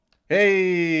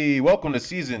Hey, welcome to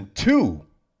season 2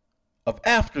 of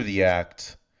After the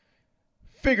Act.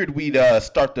 Figured we'd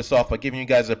start this off by giving you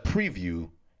guys a preview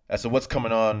as to what's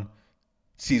coming on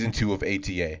season 2 of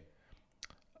ATA.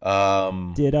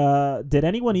 Did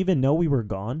anyone even know we were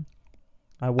gone?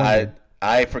 I wonder.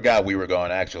 I forgot we were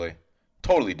gone, actually.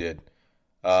 Totally did.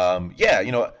 ATA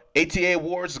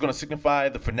Awards is going to signify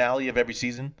the finale of every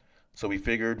season, so we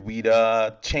figured we'd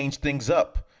change things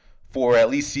up for at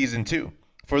least season 2.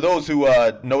 For those who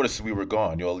noticed we were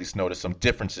gone, you'll at least notice some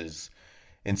differences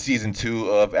in season 2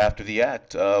 of After the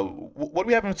Act. What do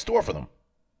we have in store for them?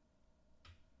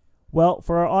 Well,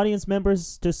 for our audience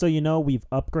members, just so you know, we've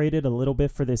upgraded a little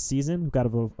bit for this season. We've got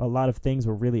a lot of things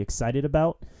we're really excited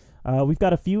about. We've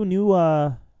got a few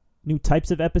new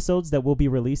types of episodes that we'll be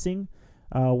releasing.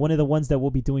 One of the ones that we'll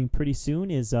be doing pretty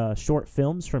soon is short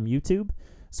films from YouTube.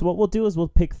 So what we'll do is we'll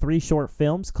pick 3 short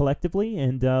films collectively,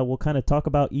 and we'll kind of talk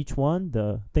about each one,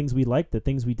 the things we liked, the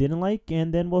things we didn't like,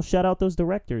 and then we'll shout out those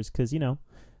directors because,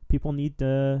 people need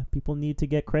to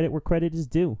get credit where credit is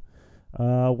due.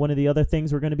 One of the other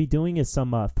things we're going to be doing is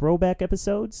some throwback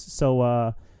episodes.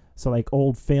 So like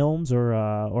old films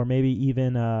or maybe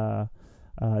even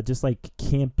just like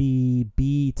campy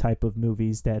B type of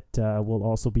movies that we'll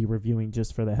also be reviewing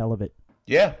just for the hell of it.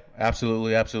 Yeah,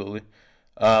 absolutely.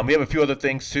 We have a few other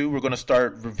things too. We're going to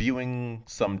start reviewing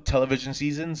some television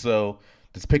seasons. So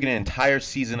just picking an entire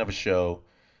season of a show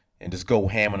and just go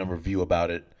ham on a review about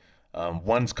it.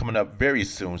 One's coming up very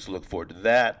soon, so look forward to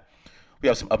that. We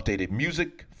have some updated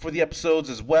music for the episodes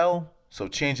as well. So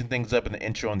changing things up in the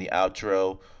intro and the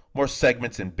outro. More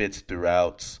segments and bits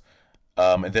throughout.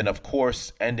 And then, of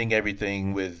course, ending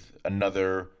everything with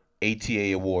another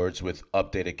ATA Awards with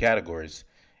updated categories.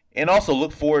 And also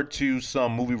look forward to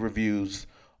some movie reviews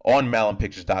on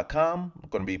MalumPictures.com. I'm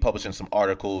going to be publishing some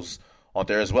articles on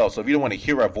there as well. So if you don't want to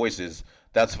hear our voices,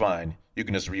 that's fine. You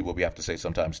can just read what we have to say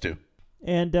sometimes too.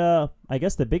 And I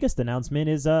guess the biggest announcement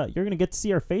is you're going to get to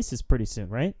see our faces pretty soon,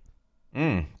 right?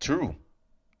 True.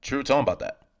 Tell them about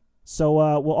that. So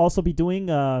we'll also be doing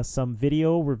some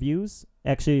video reviews.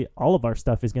 Actually, all of our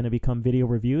stuff is going to become video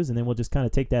reviews, and then we'll just kind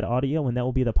of take that audio, and that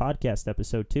will be the podcast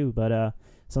episode too. But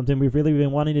something we've really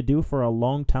been wanting to do for a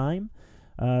long time.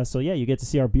 So yeah, you get to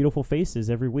see our beautiful faces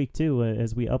every week too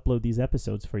as we upload these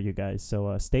episodes for you guys.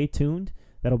 So stay tuned.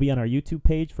 That'll be on our YouTube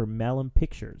page for Malum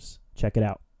Pictures. Check it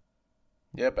out.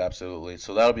 Yep, absolutely.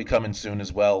 So that'll be coming soon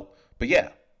as well. But yeah,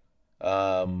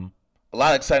 a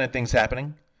lot of exciting things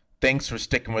happening. Thanks for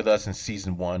sticking with us in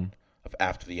season 1 of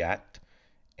After the Act.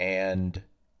 And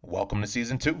welcome to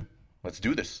season 2. Let's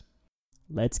do this.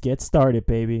 Let's get started,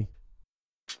 baby.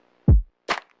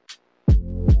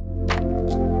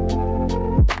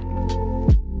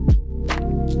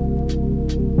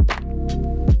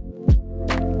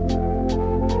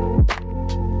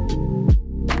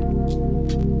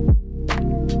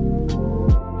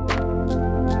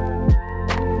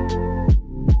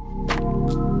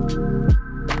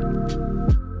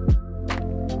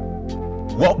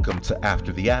 Welcome to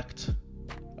After the Act,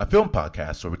 a film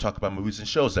podcast where we talk about movies and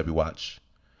shows that we watch.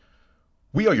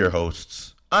 We are your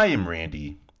hosts. I am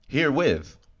Randy, here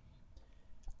with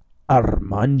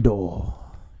Armando.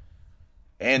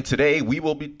 And today we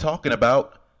will be talking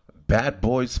about Bad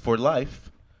Boys for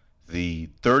Life, the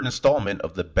 3rd installment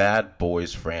of the Bad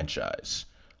Boys franchise.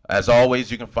 As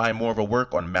always, you can find more of our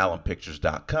work on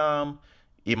MalumPictures.com.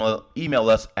 Email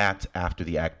us at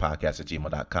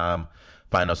aftertheactpodcast@gmail.com.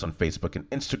 Find us on Facebook and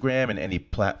Instagram and any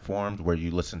platforms where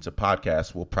you listen to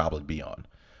podcasts we'll probably be on.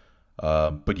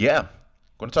 But yeah,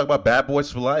 going to talk about Bad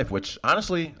Boys for Life, which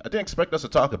honestly I didn't expect us to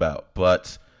talk about.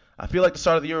 But I feel like the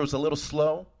start of the year was a little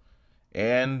slow,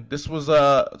 and this was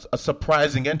a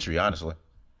surprising entry, honestly.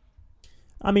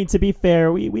 I mean, to be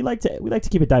fair, we like to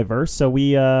keep it diverse, so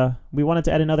we wanted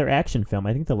to add another action film.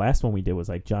 I think the last one we did was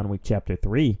like John Wick Chapter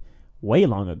 3, way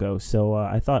long ago. So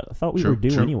I thought we were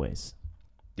due anyways.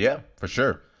 Yeah, for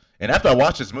sure. And after I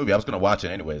watched this movie, I was going to watch it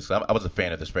anyways. I was a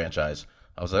fan of this franchise.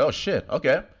 I was like, oh, shit,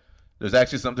 okay. There's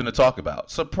actually something to talk about.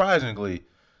 Surprisingly,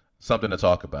 something to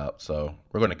talk about. So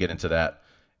we're going to get into that.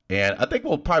 And I think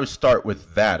we'll probably start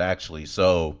with that, actually.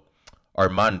 So,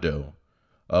 Armando,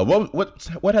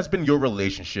 what has been your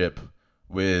relationship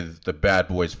with the Bad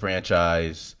Boys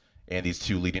franchise and these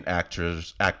 2 leading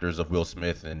actors of Will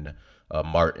Smith and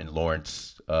Martin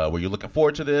Lawrence? Were you looking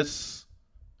forward to this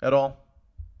at all?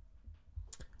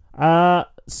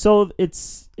 So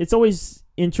it's always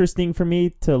interesting for me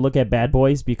to look at Bad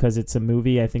Boys because it's a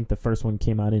movie. I think the first one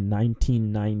came out in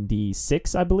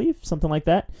 1996, I believe, something like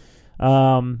that.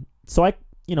 So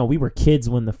we were kids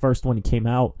when the first one came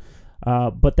out.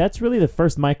 But that's really the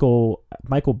first Michael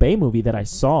Bay movie that I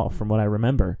saw from what I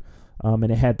remember.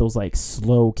 And it had those like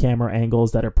slow camera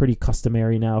angles that are pretty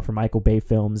customary now for Michael Bay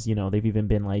films. You know, they've even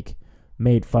been like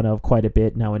made fun of quite a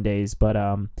bit nowadays. But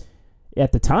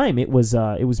at the time, it was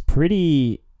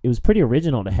pretty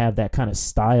original to have that kind of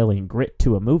style and grit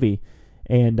to a movie.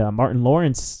 And Martin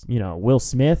Lawrence, you know, Will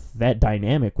Smith, that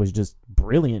dynamic was just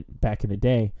brilliant back in the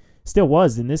day. Still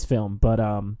was in this film, but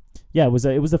yeah, it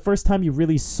was the first time you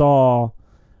really saw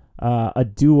a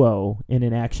duo in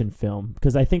an action film,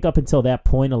 because I think up until that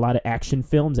point, a lot of action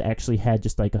films actually had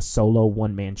just like a solo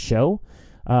one-man show,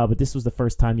 but this was the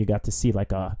first time you got to see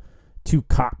like two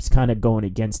cops kind of going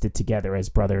against it together as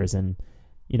brothers. And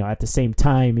you know, at the same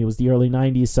time, it was the early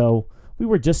 90s, so we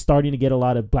were just starting to get a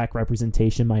lot of black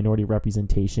representation, minority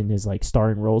representation as like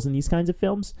starring roles in these kinds of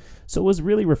films. So it was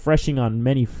really refreshing on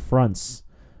many fronts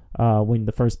when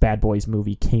the first Bad Boys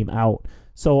movie came out.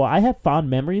 So I have fond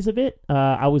memories of it.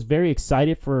 I was very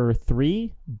excited for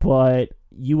 3, but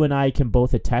you and I can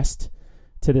both attest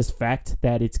to this fact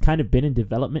that it's kind of been in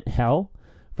development hell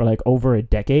for like over a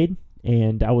decade.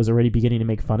 And I was already beginning to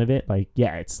make fun of it. Like,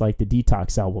 yeah, it's like the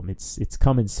Detox album. It's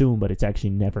coming soon, but it's actually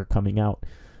never coming out.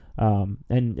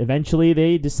 And eventually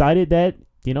they decided that,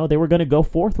 you know, they were going to go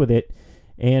forth with it.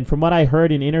 And from what I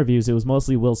heard in interviews, it was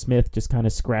mostly Will Smith just kind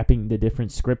of scrapping the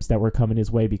different scripts that were coming his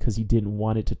way because he didn't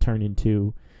want it to turn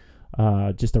into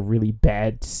just a really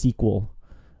bad sequel,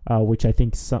 which I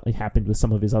think happened with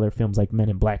some of his other films like Men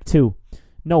in Black 2.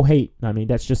 No hate. I mean,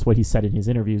 that's just what he said in his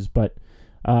interviews. But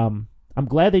I'm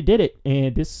glad they did it.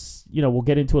 And this, you know, we'll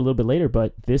get into a little bit later,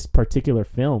 but this particular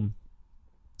film,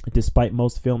 despite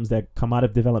most films that come out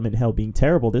of development hell being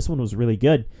terrible, this one was really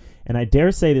good. And I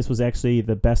dare say this was actually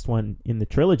the best one in the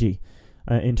trilogy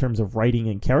in terms of writing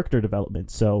and character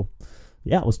development. So,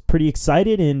 yeah, I was pretty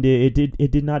excited, and it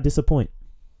did not disappoint.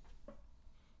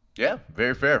 Yeah,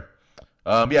 very fair.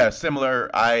 Yeah,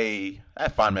 similar. I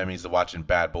have fond memories of watching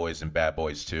Bad Boys and Bad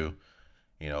Boys 2.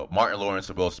 You know, Martin Lawrence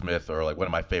and Will Smith are like one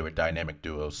of my favorite dynamic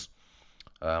duos.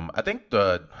 I think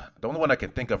the only one I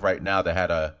can think of right now that had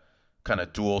a kind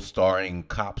of dual starring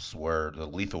cops were the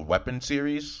Lethal Weapon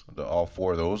series, all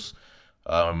 4 of those.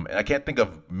 And I can't think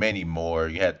of many more.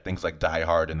 You had things like Die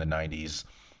Hard in the 90s,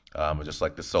 just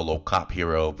like the solo cop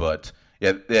hero. But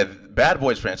yeah, Bad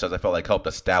Boys franchise I felt like helped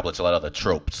establish a lot of the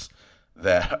tropes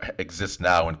that exist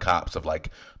now in cops of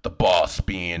like the boss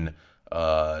being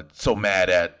so mad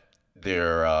at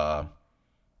their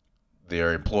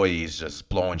employees just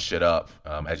blowing shit up,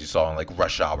 as you saw in like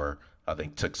Rush Hour. I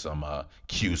think took some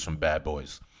cues from Bad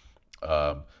Boys.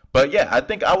 But yeah, I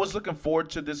think I was looking forward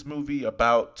to this movie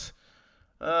about,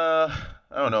 I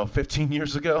don't know, 15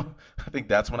 years ago. I think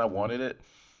that's when I wanted it.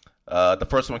 The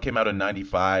first one came out in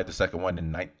 95, the second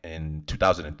one in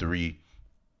 2003.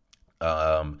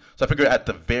 So I figured at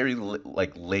the very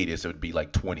latest it would be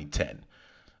like 2010.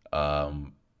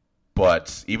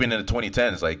 But even in the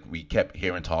 2010s, like we kept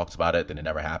hearing talks about it, then it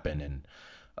never happened. And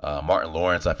Martin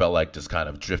Lawrence, I felt like just kind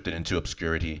of drifted into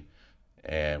obscurity,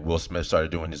 and Will Smith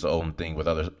started doing his own thing with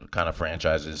other kind of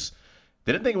franchises.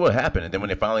 Didn't think it would happen, and then when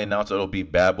they finally announced it'll be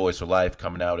Bad Boys for Life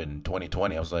coming out in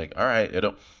 2020, I was like, all right, it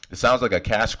sounds like a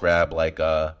cash grab, like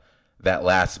that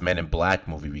last Men in Black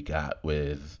movie we got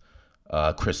with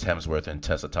Chris Hemsworth and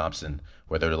Tessa Thompson,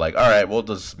 where they're like, all right, we'll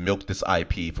just milk this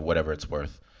IP for whatever it's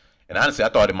worth. And honestly, I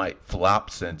thought it might flop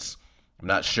since I'm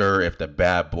not sure if the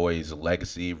Bad Boys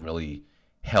legacy really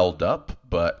held up,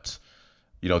 but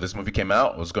you know, this movie came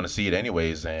out, I was going to see it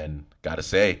anyways, and gotta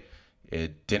say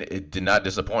it did not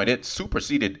disappoint. It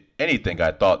superseded anything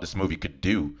I thought this movie could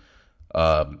do.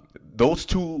 Those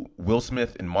two, Will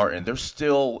Smith and Martin, they're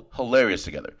still hilarious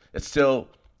together. It's still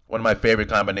one of my favorite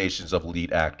combinations of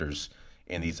lead actors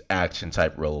in these action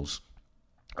type roles.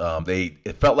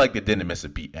 It felt like they didn't miss a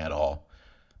beat at all.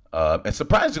 And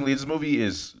surprisingly, this movie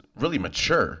is really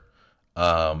mature.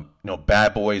 You know,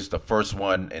 Bad Boys, the first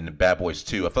one, and Bad Boys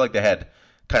 2, I feel like they had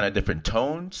kind of different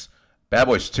tones. Bad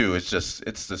Boys 2, it's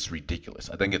just ridiculous.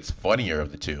 I think it's funnier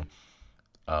of the two.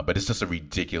 But it's just a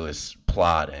ridiculous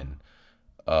plot and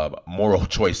moral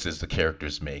choices the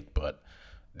characters make. But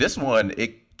this one,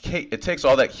 it takes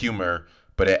all that humor,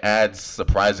 but it adds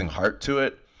surprising heart to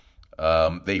it.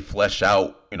 They flesh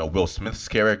out, you know, Will Smith's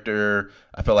character.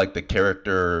 I feel like the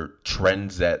character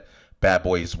trends that Bad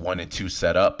Boys 1 and 2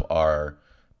 set up are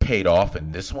paid off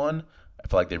in this one. I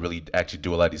feel like they really actually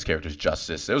do a lot of these characters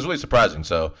justice. It was really surprising.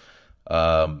 So,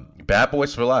 Bad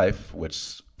Boys for Life,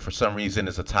 which for some reason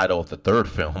is the title of the third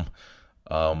film,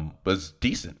 was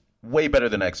decent. Way better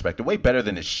than I expected. Way better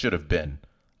than it should have been,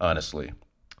 honestly.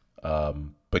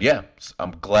 But yeah,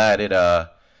 I'm glad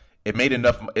it made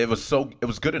enough. It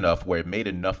was good enough where it made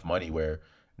enough money where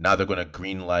now they're going to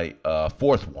greenlight a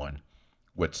fourth one,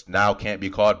 which now can't be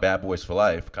called Bad Boys for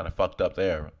Life. Kind of fucked up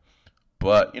there.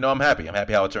 But, I'm happy. I'm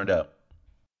happy how it turned out.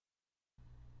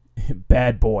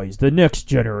 Bad Boys, the next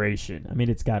generation. I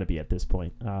mean, it's got to be at this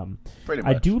point. Pretty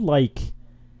much. I do like...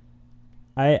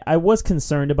 I was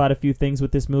concerned about a few things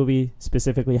with this movie,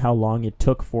 specifically how long it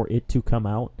took for it to come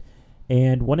out.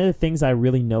 And one of the things I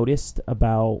really noticed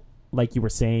about, like you were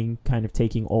saying, kind of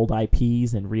taking old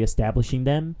IPs and reestablishing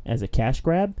them as a cash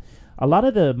grab, a lot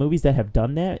of the movies that have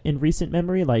done that in recent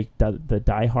memory, like the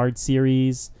Die Hard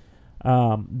series,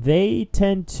 they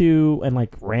tend to, and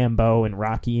like Rambo and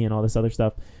Rocky and all this other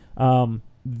stuff,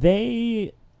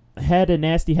 they had a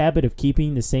nasty habit of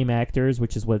keeping the same actors,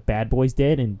 which is what Bad Boys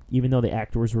did. And even though the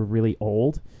actors were really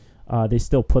old, they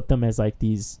still put them as like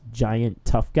these giant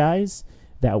tough guys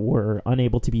that were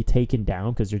unable to be taken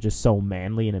down because they're just so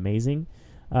manly and amazing.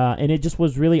 And it just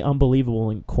was really unbelievable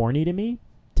and corny to me,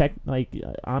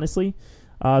 honestly.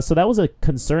 So that was a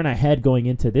concern I had going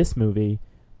into this movie.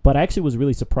 But I actually was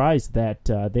really surprised that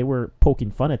they were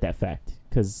poking fun at that fact,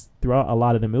 because throughout a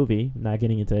lot of the movie, not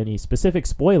getting into any specific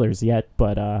spoilers yet,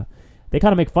 but they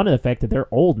kind of make fun of the fact that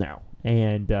they're old now,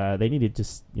 and they need to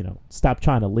just, stop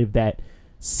trying to live that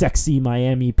sexy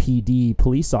Miami PD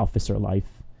police officer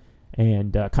life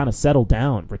and kind of settle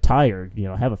down, retire,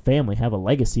 have a family, have a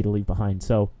legacy to leave behind.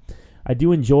 So I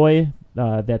do enjoy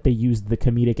that they used the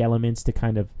comedic elements to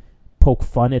kind of poke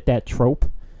fun at that trope.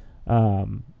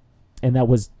 And that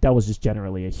was just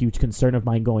generally a huge concern of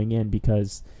mine going in,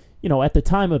 because, at the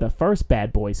time of the first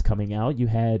Bad Boys coming out, you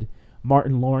had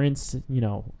Martin Lawrence,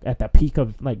 at the peak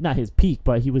of, like, not his peak,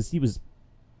 but he was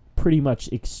pretty much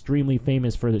extremely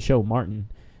famous for the show Martin,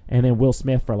 and then Will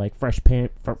Smith for like Fresh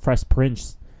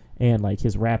Prince and like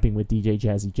his rapping with DJ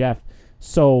Jazzy Jeff.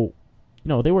 So,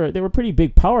 they were pretty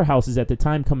big powerhouses at the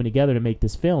time coming together to make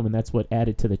this film, and that's what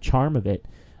added to the charm of it.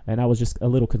 And I was just a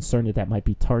little concerned that might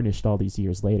be tarnished all these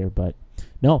years later, but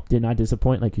no, did not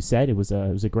disappoint. Like you said, it was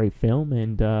a great film,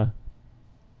 and I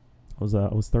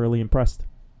was thoroughly impressed.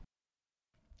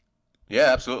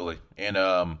 Yeah, absolutely. And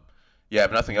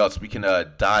if nothing else, we can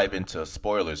dive into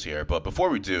spoilers here. But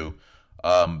before we do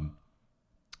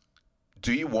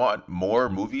you want more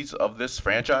movies of this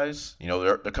franchise?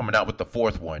 They're coming out with the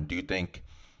fourth one. Do you think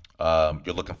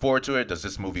you're looking forward to it? Does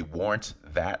this movie warrant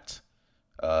that?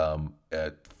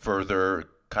 Further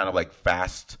kind of like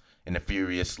Fast and the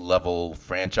Furious level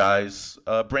franchise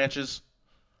branches?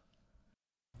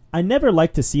 I never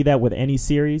like to see that with any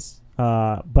series,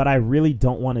 but I really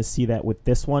don't want to see that with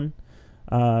this one,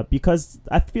 because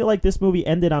I feel like this movie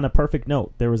ended on a perfect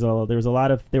note. There was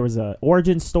a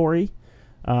origin story.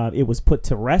 It was put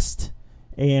to rest,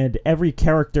 and every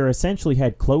character essentially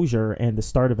had closure and the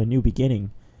start of a new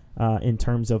beginning. In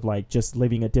terms of like just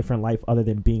living a different life other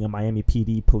than being a Miami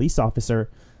PD police officer.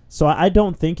 So I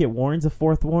don't think it warrants a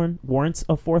fourth one,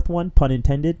 pun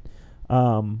intended.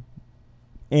 And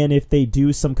if they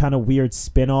do some kind of weird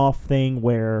spin-off thing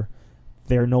where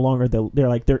they're no longer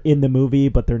they're in the movie,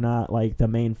 but they're not like the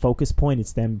main focus point,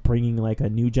 it's them bringing like a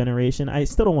new generation, I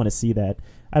still don't want to see that.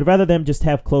 I'd rather them just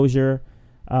have closure,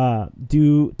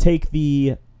 take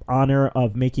the honor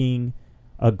of making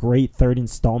a great third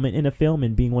installment in a film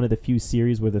and being one of the few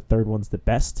series where the third one's the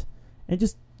best, and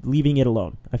just leaving it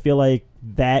alone. I feel like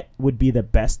that would be the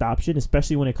best option,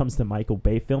 especially when it comes to Michael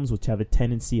Bay films, which have a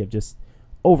tendency of just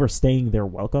overstaying their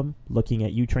welcome, looking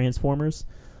at you Transformers.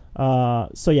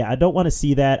 So yeah, I don't want to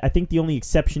see that. I think the only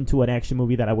exception to an action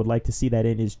movie that I would like to see that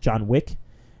in is John Wick,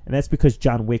 and that's because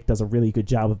John Wick does a really good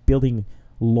job of building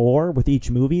lore with each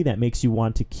movie that makes you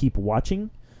want to keep watching.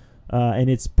 And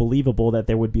it's believable that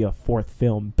there would be a fourth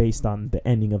film based on the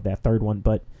ending of that third one.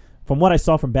 But from what I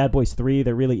saw from Bad Boys 3,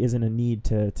 there really isn't a need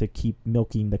to keep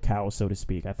milking the cow, so to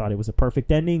speak. I thought it was a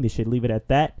perfect ending. They should leave it at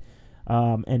that.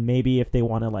 And maybe if they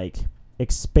want to like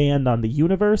expand on the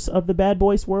universe of the Bad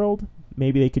Boys world,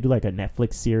 maybe they could do like a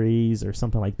Netflix series or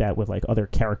something like that with like other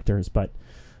characters. But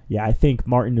yeah, I think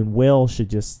Martin and Will should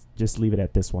just leave it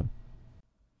at this one.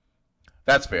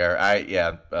 That's fair.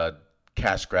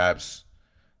 Cash grabs,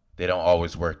 they don't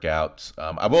always work out.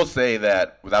 I will say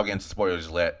that, without getting into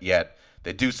spoilers yet,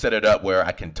 they do set it up where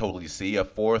I can totally see a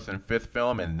fourth and fifth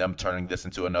film and them turning this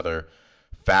into another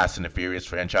Fast and the Furious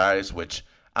franchise, which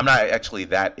I'm not actually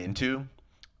that into.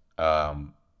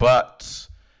 But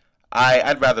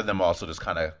I'd rather them also just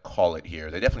kind of call it here.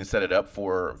 They definitely set it up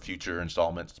for future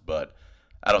installments, but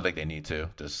I don't think they need to.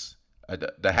 Just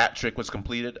the hat trick was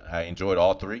completed. I enjoyed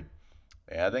all three.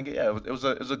 And I think it was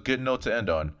a good note to end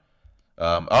on.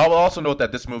 I'll also note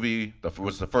that this movie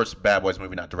was the first Bad Boys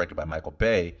movie not directed by Michael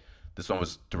Bay. This one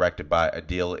was directed by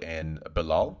Adil and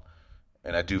Bilal.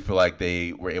 And I do feel like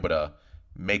they were able to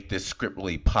make this script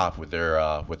really pop with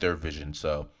their vision.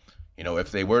 So,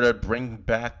 if they were to bring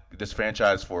back this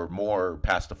franchise for more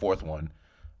past the fourth one,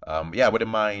 I wouldn't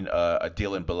mind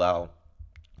Adil and Bilal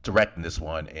directing this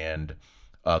one and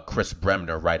Chris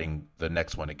Bremner writing the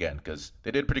next one again, because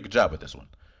they did a pretty good job with this one.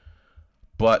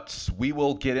 But we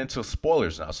will get into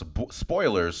spoilers now. So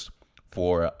spoilers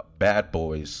for Bad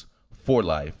Boys for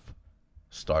Life,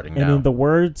 starting now. And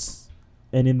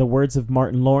in the words of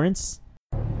Martin Lawrence,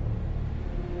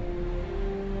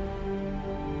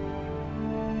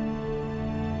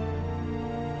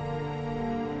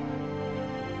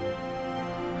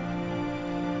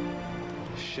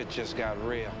 shit just got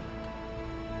real.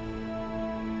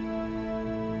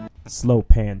 Slow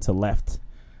pan to left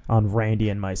on Randy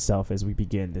and myself as we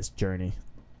begin this journey.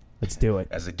 Let's do it.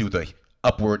 As they do the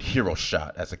upward hero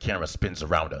shot as the camera spins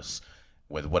around us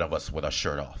with one of us with our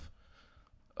shirt off.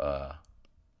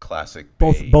 Classic.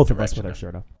 Both of us with our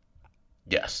shirt off.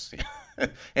 Yes.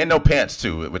 And no pants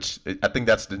too, which I think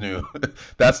that's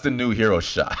the new hero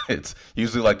shot. It's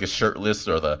usually like a shirtless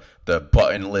or the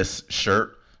buttonless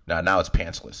shirt. Now it's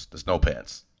pantsless. There's no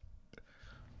pants.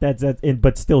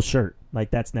 But still shirt. Like,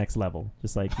 that's next level.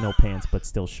 Just like no pants, but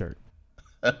still shirt.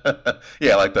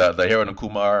 Yeah, like the Harold and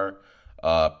Kumar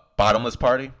bottomless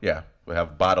party. Yeah, we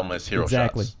have bottomless hero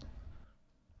shots.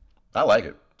 I like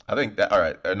it. I think that, all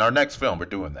right, in our next film, we're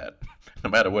doing that, no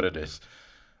matter what it is.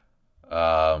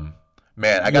 Man,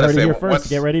 I got to say, here first.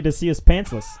 Get ready to see us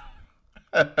pantsless.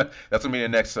 That's going to be the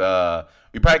next,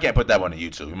 we probably can't put that one on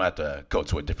YouTube. We might have to go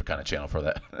to a different kind of channel for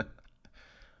that.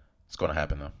 It's going to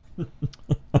happen,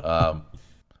 though.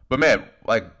 But man,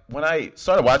 like, when I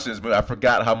started watching this movie, I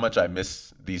forgot how much I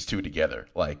miss these two together.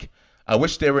 Like, I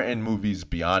wish they were in movies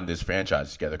beyond this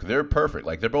franchise together, because they're perfect.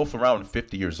 Like, they're both around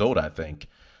 50 years old, I think.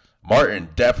 Martin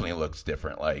definitely looks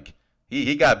different. Like,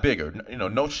 he got bigger.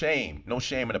 No shame in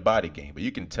the body game. But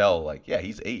you can tell, like, yeah,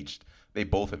 he's aged. They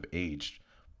both have aged.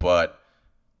 But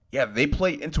yeah, they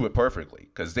play into it perfectly,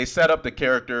 because they set up the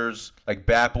characters. Like,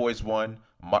 Bad Boys 1,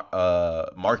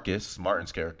 Marcus,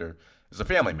 Martin's character, is a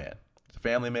family man. He's a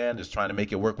family man just trying to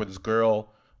make it work with his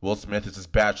girl. Will Smith is this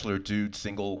bachelor dude,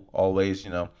 single always,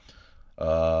 getting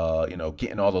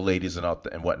all the ladies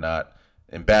and whatnot.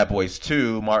 In Bad Boys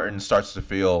 2, Marcus starts to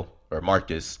feel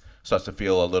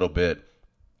a little bit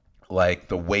like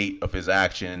the weight of his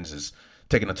actions is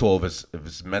taking a toll of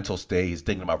his mental state. He's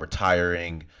thinking about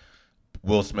retiring.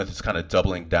 Will Smith is kind of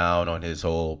doubling down on his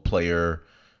whole player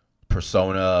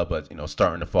persona, but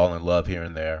starting to fall in love here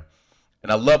and there.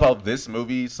 And I love how this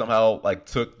movie somehow like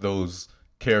took those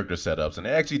character setups and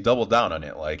they actually doubled down on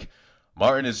it. Like,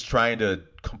 Martin is trying to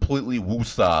completely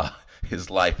woosah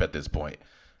his life at this point,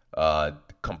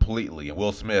 completely. And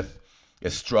Will Smith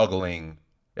is struggling,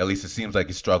 at least it seems like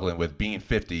he's struggling with being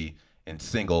 50 and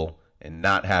single and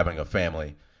not having a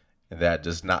family. And that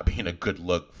just not being a good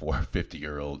look for a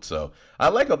 50-year-old. So I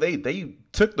like how they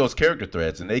took those character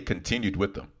threads and they continued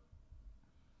with them.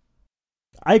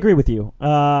 I agree with you.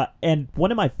 And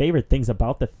one of my favorite things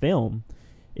about the film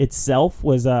itself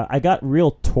was I got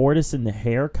real Tortoise in the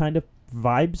Hare kind of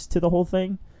vibes to the whole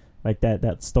thing, like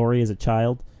that story as a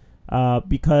child,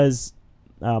 because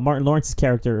Martin Lawrence's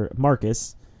character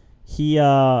Marcus, he's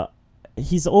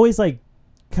always like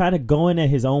kind of going at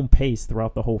his own pace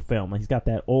throughout the whole film. Like, he's got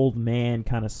that old man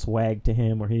kind of swag to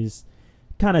him, where he's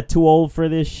kind of too old for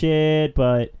this shit,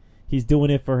 but he's doing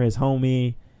it for his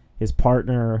homie, his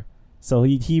partner. So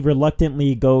he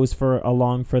reluctantly goes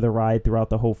along for the ride throughout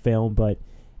the whole film, but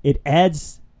it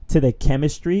adds to the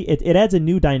chemistry. It adds a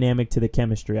new dynamic to the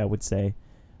chemistry, I would say,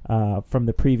 from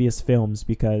the previous films,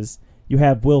 because you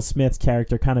have Will Smith's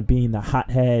character kind of being the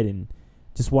hothead and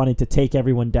just wanting to take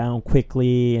everyone down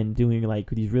quickly and doing like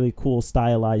these really cool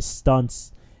stylized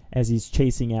stunts as he's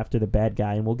chasing after the bad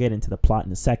guy. And we'll get into the plot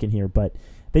in a second here. But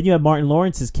then you have Martin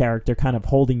Lawrence's character kind of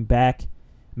holding back,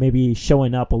 maybe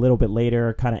showing up a little bit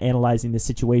later, kind of analyzing the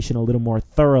situation a little more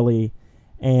thoroughly.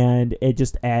 And it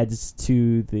just adds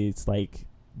to this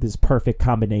perfect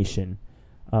combination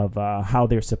of how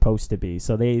they're supposed to be.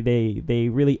 So they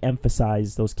really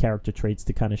emphasize those character traits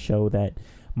to kind of show that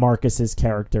Marcus's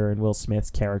character and Will Smith's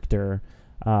character,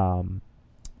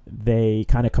 they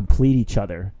kind of complete each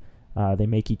other. They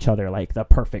make each other like the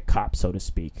perfect cop, so to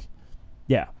speak.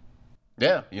 Yeah.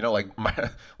 Yeah, like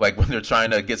when they're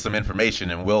trying to get some information,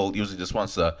 and Will usually just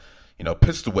wants to,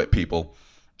 pistol whip people,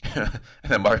 and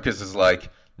then Marcus is like,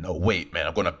 "No, wait, man,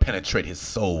 I'm going to penetrate his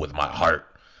soul with my heart."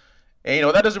 And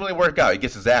that doesn't really work out. He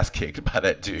gets his ass kicked by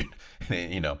that dude.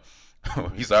 And,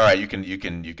 he's all right. You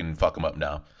can fuck him up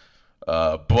now.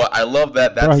 But I love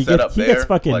that setup there.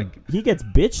 He gets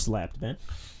bitch slapped, man.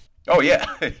 Oh yeah,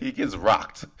 he gets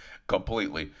rocked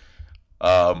completely.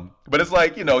 But it's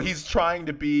like, he's trying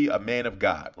to be a man of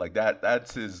God. Like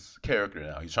that's his character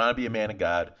now. He's trying to be a man of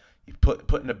God. He's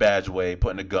putting the badge away,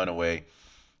 putting the gun away.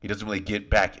 He doesn't really get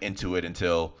back into it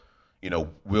until,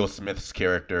 Will Smith's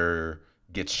character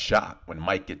gets shot, when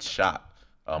Mike gets shot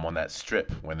on that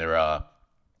strip, when they're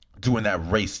doing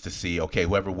that race to see, okay,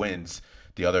 whoever wins,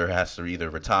 the other has to either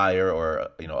retire or,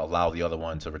 allow the other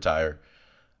one to retire.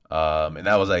 And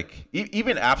that was like,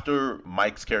 even after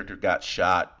Mike's character got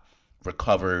shot,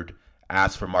 recovered,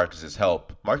 asked for Marcus's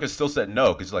help, Marcus still said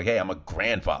no, because he's like, hey, I'm a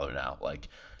grandfather now. Like,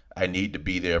 I need to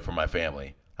be there for my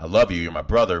family. I love you. You're my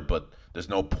brother, but there's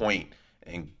no point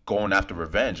in going after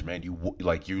revenge, man. You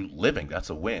living. That's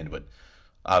a win. But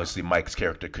obviously Mike's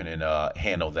character couldn't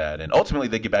handle that. And ultimately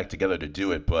they get back together to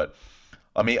do it. But,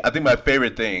 I mean, I think my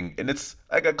favorite thing, and it's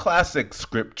like a classic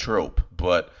script trope,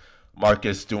 but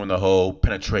Marcus doing the whole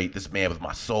penetrate this man with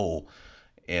my soul,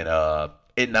 and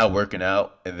it not working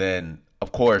out. And then,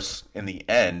 of course, in the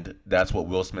end, that's what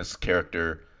Will Smith's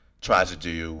character tries to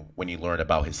do when you learn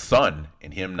about his son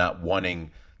and him not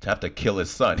wanting to have to kill his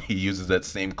son. He uses that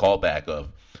same callback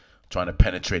of trying to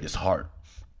penetrate his heart.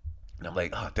 And I'm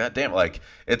like, oh, that damn, like,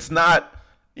 it's not,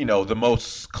 the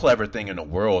most clever thing in the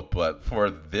world, but for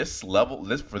this level,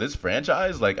 for this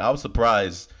franchise, like, I was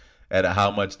surprised at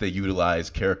how much they utilize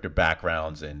character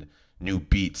backgrounds and new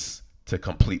beats to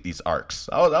complete these arcs.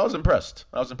 I was impressed.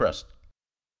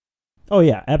 Oh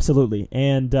yeah, absolutely.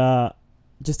 And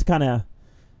just to kind of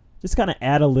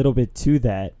add a little bit to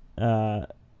that,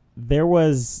 there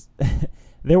was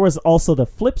also the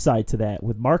flip side to that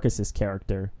with Marcus's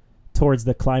character towards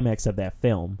the climax of that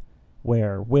film,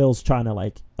 where Will's trying to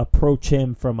like approach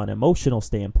him from an emotional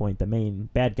standpoint, the main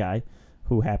bad guy,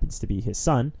 who happens to be his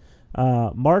son.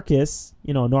 Marcus,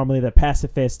 normally the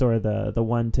pacifist or the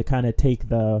one to kind of take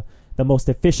the most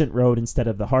efficient road instead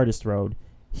of the hardest road,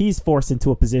 he's forced into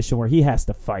a position where he has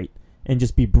to fight and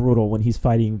just be brutal when he's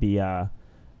fighting the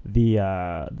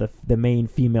main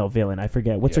female villain. I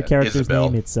forget what's her character's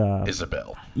name. It's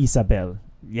Isabel.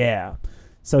 Yeah.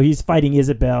 So he's fighting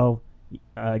Isabel,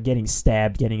 getting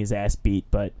stabbed, getting his ass beat,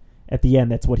 but at the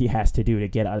end that's what he has to do to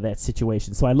get out of that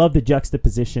situation. So I love the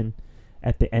juxtaposition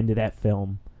at the end of that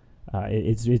film.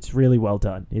 It's really well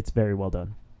done. It's very well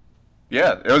done.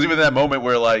 Yeah, it was even that moment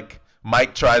where like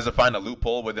Mike tries to find a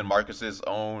loophole within Marcus's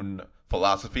own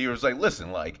philosophy. It was like,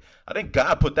 listen, like, I think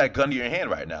God put that gun to your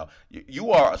hand right now. You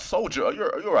are a soldier.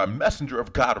 You're a messenger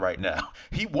of God right now.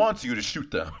 He wants you to shoot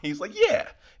them. He's like, yeah,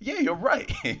 you're right.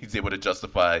 He's able to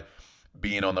justify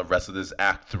being on the rest of this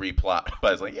Act 3 plot.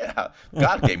 But it's like, yeah,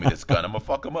 God gave me this gun. I'm going to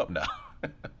fuck him up now.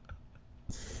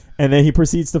 And then he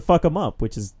proceeds to fuck him up,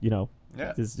 which is, yeah.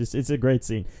 It's a great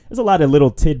scene. There's a lot of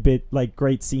little tidbit, like,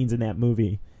 great scenes in that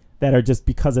movie that are just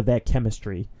because of that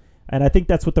chemistry. And I think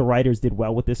that's what the writers did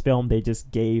well with this film. They just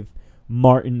gave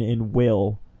Martin and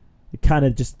Will kind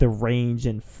of just the range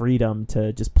and freedom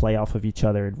to just play off of each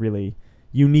other in really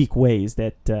unique ways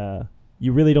that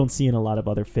you really don't see in a lot of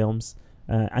other films.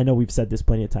 I know we've said this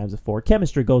plenty of times before.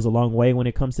 Chemistry goes a long way when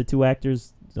it comes to two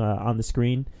actors on the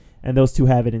screen, and those two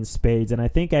have it in spades. And I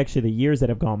think actually the years that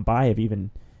have gone by have even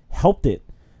helped it,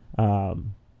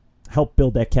 help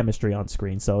build that chemistry on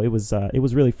screen. So it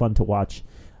was really fun to watch.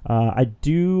 I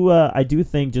do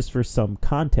think, just for some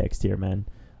context here, man,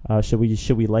 should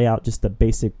we lay out just the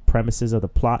basic premises of the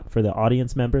plot for the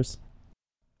audience members?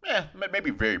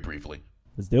 Maybe very briefly.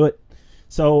 Let's do it.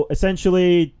 So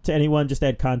essentially, to anyone, just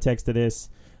add context to this.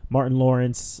 Martin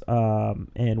Lawrence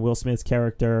and Will Smith's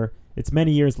character, it's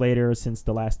many years later since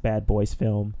the last Bad Boys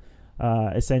film.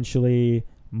 Essentially,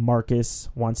 Marcus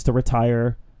wants to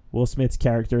retire. Will Smith's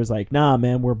character is like, nah,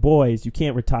 man, we're boys. You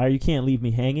can't retire. You can't leave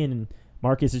me hanging. And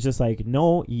Marcus is just like,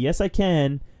 no, yes, I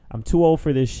can. I'm too old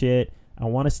for this shit. I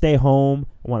want to stay home.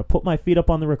 I want to put my feet up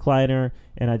on the recliner,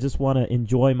 and I just want to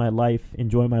enjoy my life,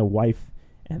 enjoy my wife,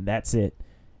 and that's it.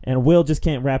 And Will just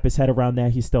can't wrap his head around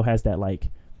that. He still has that, like,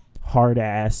 hard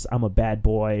ass, I'm a bad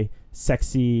boy,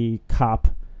 sexy cop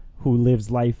who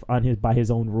lives life by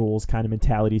his own rules kind of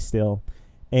mentality still.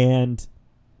 And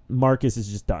Marcus is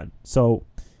just done. So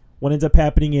what ends up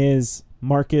happening is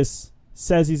Marcus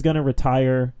says he's going to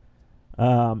retire,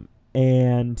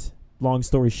 and long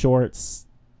story short,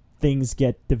 things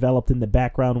get developed in the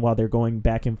background while they're going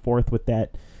back and forth with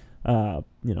that,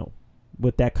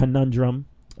 with that conundrum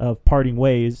of parting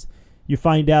ways. You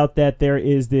find out that there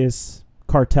is this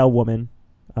cartel woman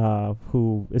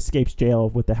who escapes jail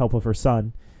with the help of her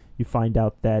son. You find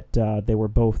out that they were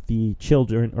both the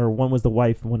children, or one was the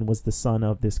wife, one was the son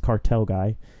of this cartel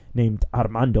guy named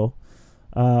Armando,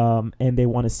 and they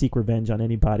want to seek revenge on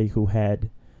anybody who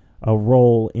had a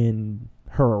role in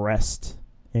her arrest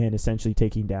and essentially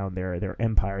taking down their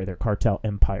empire, their cartel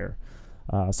empire.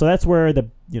 So that's where the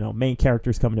main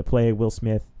characters come into play. Will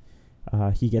Smith,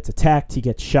 he gets attacked, he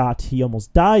gets shot, he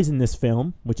almost dies in this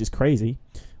film, which is crazy.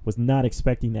 Was not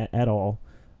expecting that at all.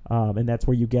 And that's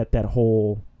where you get that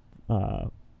whole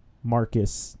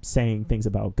Marcus saying things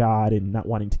about God and not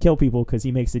wanting to kill people, because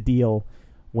he makes a deal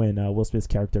when Will Smith's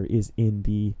character is in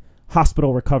the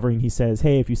hospital recovering. He says,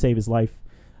 hey, if you save his life,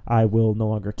 I will no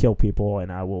longer kill people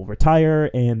and I will retire,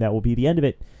 and that will be the end of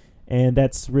it. And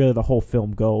that's really the whole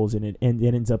film goes, and it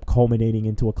ends up culminating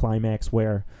into a climax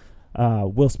where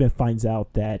Will Smith finds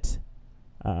out that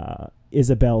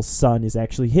Isabel's son is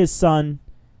actually his son,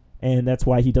 and that's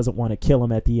why he doesn't want to kill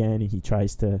him at the end, and he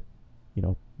tries to,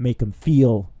 make him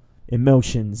feel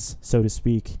emotions, so to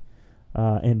speak,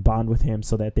 and bond with him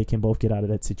so that they can both get out of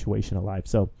that situation alive.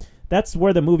 So that's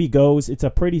where the movie goes. It's a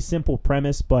pretty simple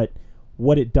premise, but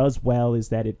what it does well is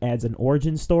that it adds an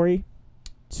origin story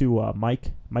to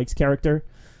Mike's character,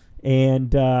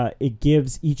 and it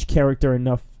gives each character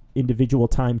enough individual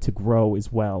time to grow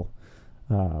as well,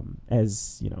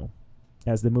 as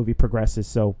the movie progresses.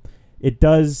 So it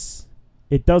does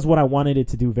what I wanted it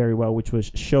to do very well, which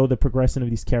was show the progression of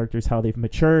these characters, how they've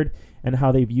matured and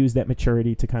how they've used that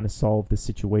maturity to kind of solve the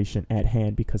situation at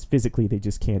hand, because physically they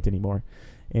just can't anymore.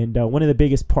 And one of the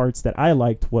biggest parts that I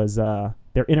liked was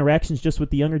their interactions just with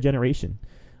the younger generation.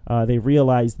 They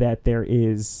realize that there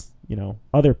is,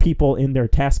 other people in their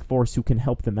task force who can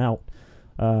help them out.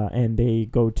 And they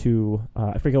go to,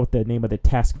 I forget what the name of the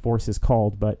task force is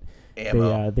called, but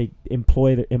they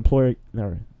employ,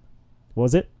 what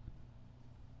was it?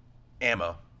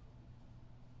 Ammo.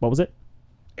 What was it?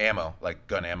 Ammo, like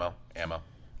gun ammo.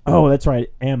 Oh, that's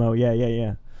right. Ammo.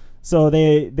 Yeah. So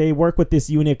they work with this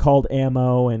unit called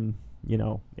Ammo, and,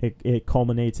 it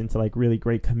culminates into like really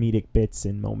great comedic bits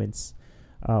and moments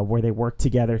where they work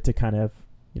together to kind of,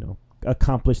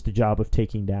 accomplish the job of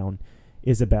taking down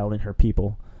Isabel and her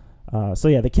people. So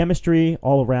yeah, the chemistry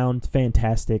all around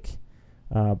fantastic.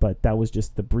 But that was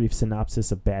just the brief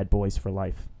synopsis of Bad Boys for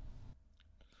Life.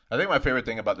 I think my favorite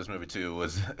thing about this movie too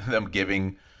was them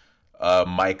giving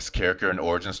Mike's character an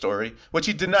origin story, which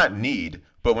he did not need.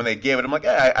 But when they gave it, I'm like,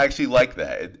 I actually like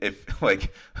that. If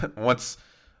like once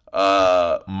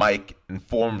Mike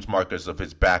informs Marcus of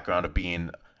his background of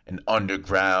being an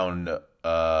underground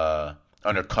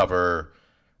undercover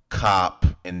cop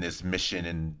in this mission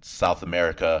in South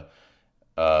America,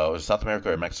 was it South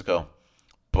America or Mexico?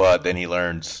 But then he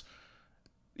learns,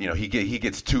 he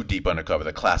gets too deep undercover.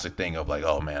 The classic thing of like,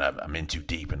 oh man, I'm in too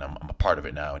deep and I'm a part of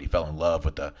it now. And he fell in love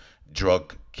with the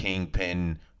drug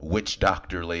kingpin witch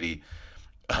doctor lady.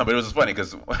 But it was funny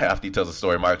because after he tells the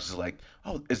story, Marcus is like,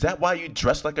 oh, is that why you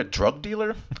dress like a drug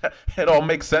dealer? It all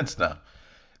makes sense now.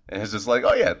 And it's just like,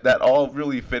 oh yeah, that all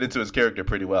really fit into his character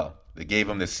pretty well. They gave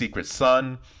him this secret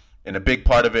son, and a big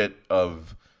part of it,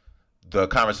 of the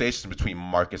conversations between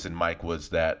Marcus and Mike, was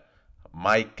that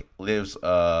Mike lives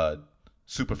a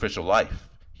superficial life.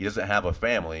 He doesn't have a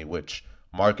family, which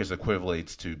Marcus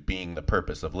equivalates to being the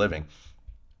purpose of living.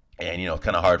 And,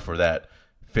 kind of hard for that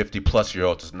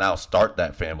 50-plus-year-old to now start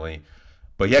that family.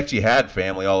 But he actually had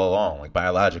family all along. Like,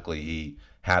 biologically, he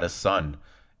had a son.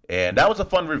 And that was a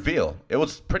fun reveal. It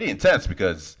was pretty intense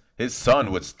because his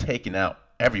son was taking out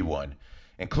everyone,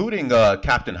 including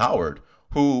Captain Howard,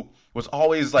 who was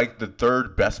always like the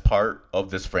third best part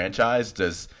of this franchise.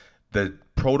 Does the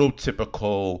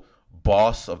prototypical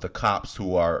boss of the cops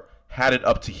who are had it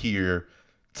up to here,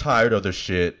 tired of their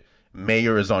shit.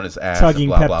 Mayor is on his ass. Chugging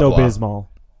blah, Pepto-Bismol.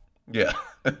 Yeah.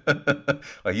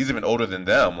 Like, he's even older than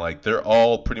them. Like, they're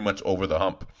all pretty much over the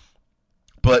hump.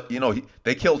 But,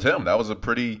 they killed him. That was a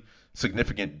pretty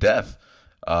significant death.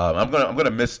 I'm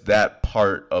gonna miss that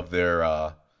part of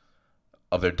their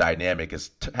dynamic,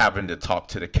 is having to talk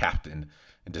to the captain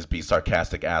and just be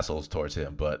sarcastic assholes towards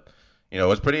him. But, it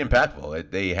was pretty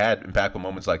impactful. They had impactful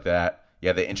moments like that.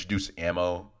 Yeah, they introduced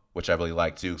Ammo, which I really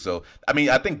like too. So,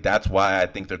 I think that's why I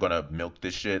think they're going to milk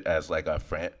this shit as like a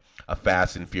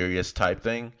Fast and Furious type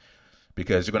thing,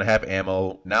 because you're going to have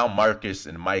Ammo. Now Marcus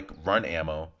and Mike run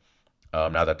Ammo,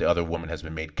 now that the other woman has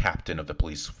been made captain of the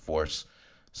police force.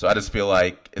 So I just feel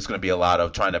like it's going to be a lot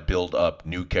of trying to build up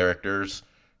new characters,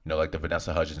 like the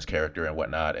Vanessa Hudgens character and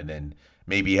whatnot, and then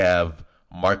maybe have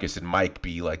Marcus and Mike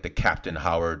be like the Captain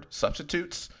Howard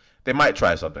substitutes. They might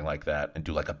try something like that and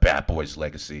do like a Bad Boys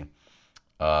Legacy.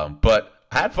 But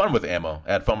I had fun with Ammo.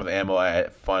 I had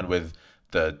fun with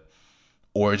the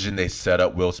origin they set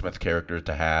up Will Smith character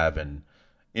to have. And,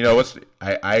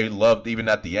 I loved, even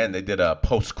at the end, they did a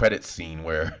post-credit scene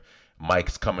where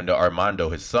Mike's coming to Armando,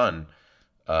 his son,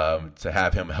 to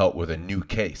have him help with a new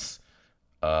case.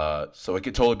 So it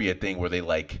could totally be a thing where they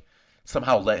like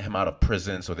somehow let him out of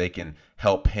prison so they can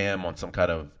help him on some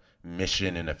kind of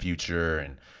mission in the future.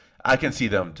 And I can see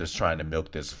them just trying to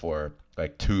milk this for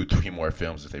like 2-3 more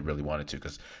films if they really wanted to,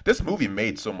 because this movie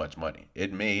made so much money.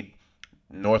 It made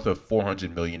north of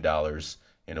 $400 million,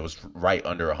 and it was right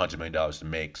under $100 million to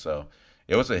make. So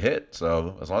it was a hit.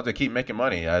 So as long as they keep making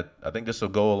money, I think this will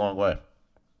go a long way.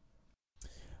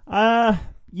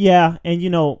 Yeah,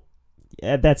 and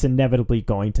that's inevitably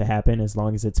going to happen as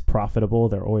long as it's profitable.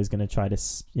 They're always going to try to,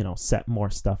 set more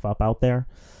stuff up out there.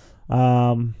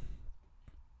 Yeah,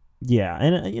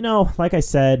 and like I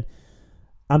said,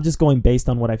 I'm just going based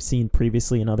on what I've seen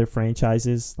previously in other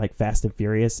franchises like Fast and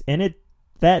Furious, and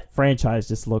that franchise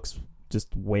just looks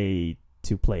just way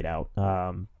too played out.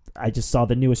 I just saw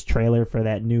the newest trailer for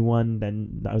that new one.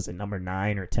 Then that was at number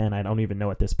 9 or 10. I don't even know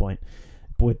at this point,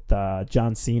 with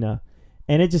John Cena.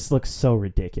 And it just looks so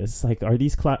ridiculous. Like, are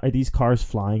these cars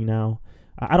flying now?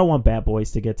 I don't want Bad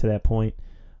Boys to get to that point.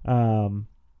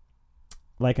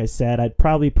 Like I said, I'd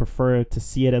probably prefer to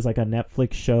see it as like a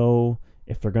Netflix show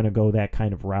if they're going to go that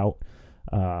kind of route.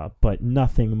 But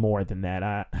nothing more than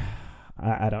that.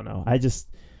 I don't know.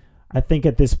 I think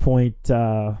at this point,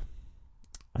 I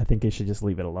think they should just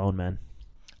leave it alone, man.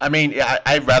 I mean, yeah,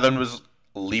 I'd rather just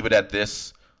leave it at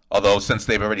this. Although since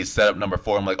they've already set up number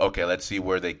 4, I'm like, okay, let's see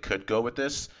where they could go with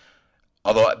this.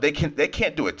 Although they can't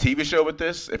do a TV show with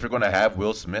this if you're going to have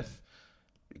Will Smith,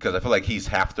 because I feel like he's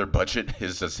half their budget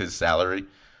is just his salary.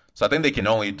 So I think they can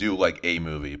only do like a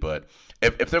movie. But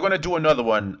if they're going to do another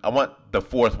one, I want the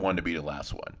 4th one to be the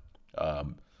last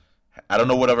one. I don't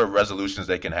know what other resolutions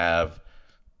they can have,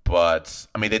 but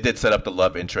I mean, they did set up the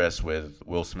love interest with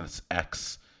Will Smith's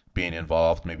ex being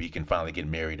involved. Maybe he can finally get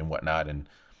married and whatnot and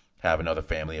have another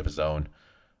family of his own.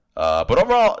 But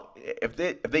overall, if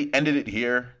they ended it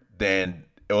here, then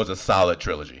it was a solid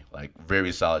trilogy, like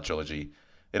very solid trilogy.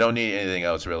 They don't need anything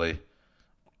else really.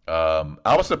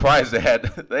 I was surprised they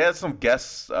had some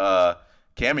guest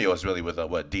cameos really with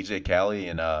DJ Khaled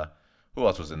and who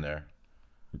else was in there?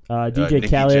 DJ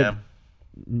Khaled. Jam.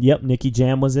 Yep, Nicky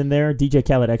Jam was in there. DJ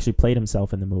Khaled actually played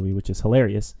himself in the movie, which is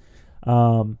hilarious.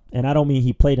 And I don't mean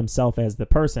he played himself as the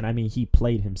person. I mean he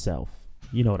played himself.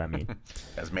 You know what I mean?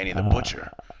 As Manny the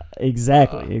Butcher.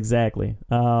 Exactly.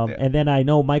 Yeah. And then I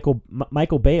know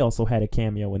Michael Bay also had a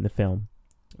cameo in the film.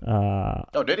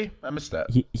 Oh, did he? I missed that.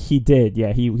 He did.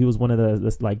 Yeah, he was one of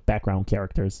the like background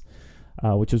characters,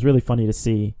 which was really funny to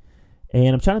see.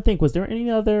 And I'm trying to think, was there any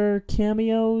other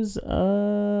cameos?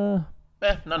 No.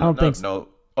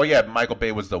 Oh yeah, Michael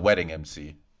Bay was the wedding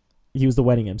MC. He was the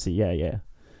wedding MC. Yeah.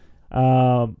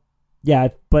 Yeah,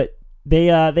 but they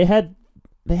had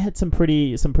some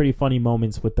pretty funny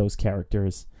moments with those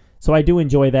characters. So I do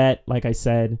enjoy that. Like I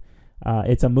said,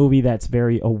 it's a movie that's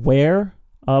very aware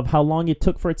of how long it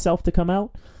took for itself to come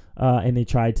out, and they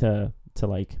tried to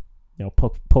like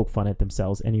poke fun at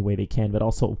themselves any way they can, but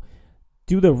also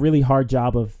do the really hard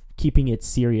job of keeping it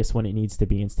serious when it needs to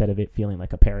be instead of it feeling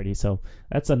like a parody. So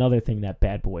that's another thing that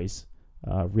Bad Boys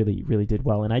really did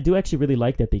well. And I do actually really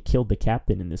like that they killed the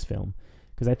captain in this film,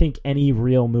 because I think any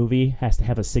real movie has to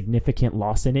have a significant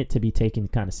loss in it to be taken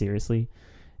kind of seriously,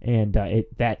 and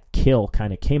that kill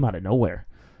kind of came out of nowhere.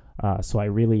 So I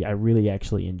really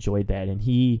actually enjoyed that, and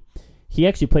he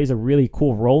actually plays a really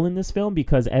cool role in this film,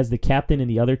 because as the captain in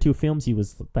the other 2 films, he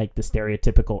was like the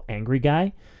stereotypical angry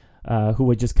guy who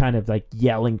would just kind of like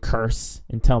yell and curse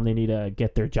and tell them they need to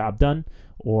get their job done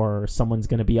or someone's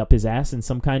going to be up his ass in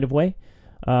some kind of way.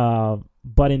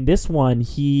 But in this one,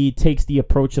 he takes the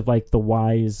approach of like the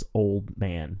wise old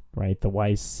man, right? The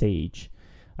wise sage.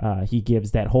 He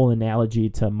gives that whole analogy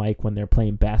to Mike when they're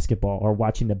playing basketball or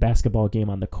watching the basketball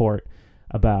game on the court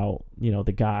about,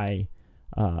 the guy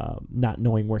not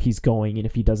knowing where he's going. And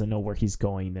if he doesn't know where he's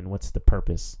going, then what's the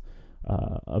purpose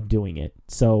of doing it?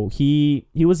 So he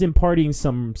was imparting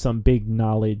some big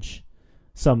knowledge,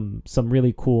 some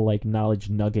really cool like knowledge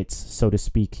nuggets, so to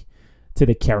speak, to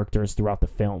the characters throughout the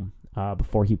film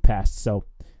before he passed. So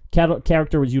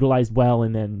character was utilized well,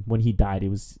 and then when he died, it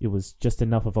was just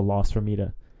enough of a loss for me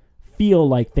to feel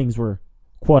like things were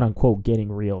quote unquote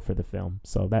getting real for the film.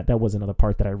 So that was another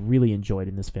part that I really enjoyed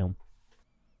in this film.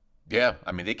 Yeah,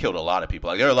 I mean, they killed a lot of people.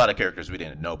 Like, there are a lot of characters we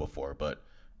didn't know before, but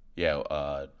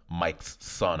yeah, Mike's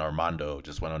son Armando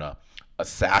just went on a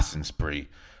assassin spree.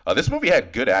 This movie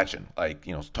had good action. Like,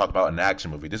 talk about an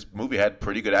action movie. This movie had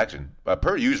pretty good action,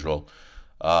 per usual.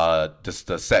 Just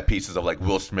the set pieces of like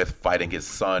Will Smith fighting his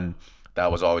son,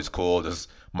 that was always cool. Just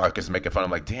Marcus making fun of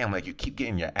him, like, damn, like you keep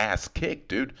getting your ass kicked,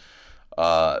 dude.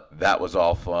 That was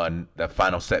all fun. That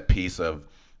final set piece of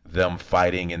them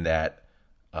fighting in that,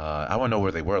 I don't know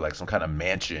where they were, like some kind of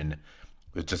mansion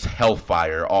with just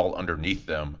hellfire all underneath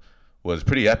them was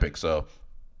pretty epic. So,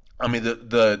 I mean,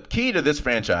 the key to this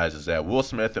franchise is that Will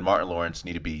Smith and Martin Lawrence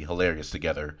need to be hilarious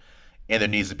together, and there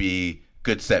needs to be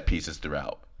good set pieces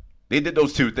throughout. They did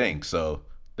those two things, so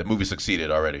the movie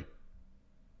succeeded already.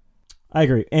 I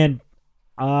agree. And,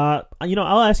 I'll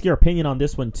ask your opinion on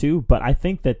this one too, but I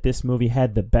think that this movie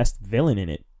had the best villain in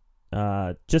it.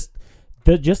 Just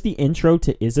the intro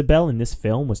to Isabel in this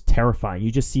film was terrifying.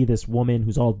 You just see this woman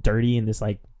who's all dirty in this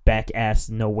like back ass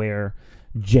nowhere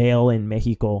jail in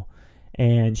Mexico,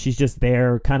 and she's just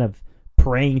there kind of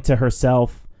praying to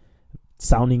herself,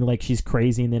 sounding like she's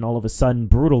crazy, and then all of a sudden,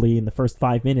 brutally, in the first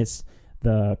 5 minutes,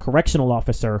 the correctional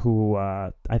officer who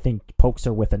I think pokes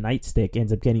her with a nightstick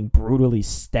ends up getting brutally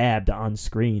stabbed on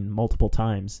screen multiple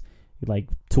times, like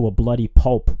to a bloody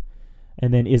pulp.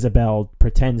 And then Isabel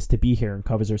pretends to be here and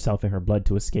covers herself in her blood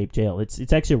to escape jail.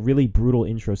 It's actually a really brutal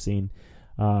intro scene.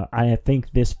 I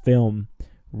think this film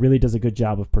really does a good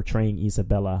job of portraying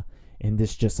Isabella in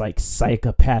this just like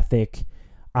psychopathic,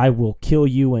 I will kill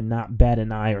you and not bat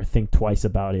an eye or think twice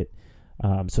about it.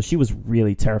 So she was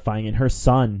really terrifying. And her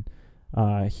son,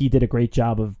 he did a great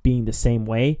job of being the same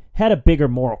way. Had a bigger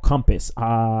moral compass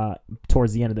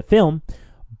towards the end of the film.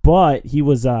 But he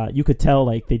was, you could tell,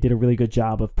 like, they did a really good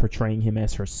job of portraying him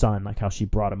as her son, like how she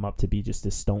brought him up to be just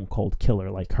this stone-cold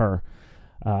killer like her.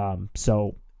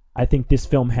 So I think this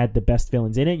film had the best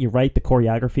villains in it. You're right, the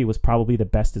choreography was probably the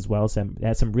best as well. So it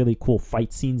had some really cool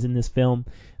fight scenes in this film.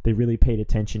 They really paid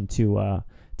attention to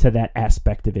that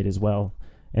aspect of it as well.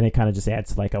 And it kind of just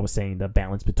adds, like I was saying, the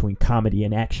balance between comedy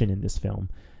and action in this film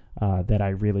that I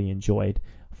really enjoyed.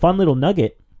 Fun little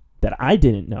nugget that I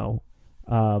didn't know.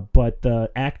 But the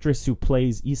actress who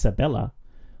plays Isabella,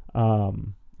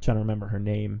 trying to remember her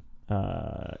name,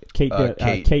 Kate del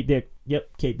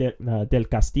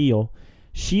Castillo.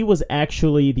 She was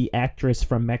actually the actress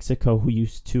from Mexico who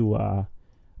used to, I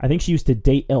think she used to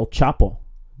date El Chapo,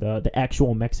 the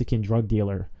actual Mexican drug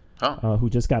dealer, who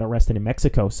just got arrested in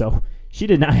Mexico. So she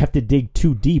did not have to dig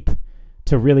too deep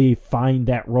to really find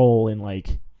that role and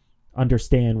like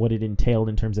understand what it entailed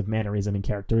in terms of mannerism and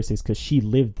characteristics, because she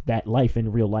lived that life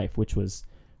in real life, which was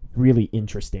really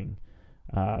interesting.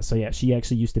 So yeah, she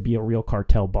actually used to be a real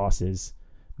cartel boss's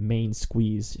main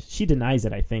squeeze. She denies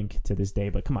it, I think, to this day,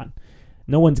 but come on.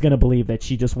 No one's going to believe that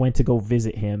she just went to go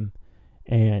visit him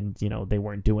and, they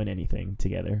weren't doing anything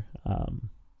together.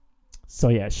 So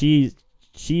yeah, she's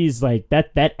like,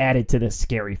 that added to the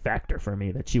scary factor for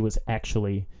me, that she was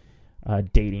actually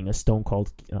dating a stone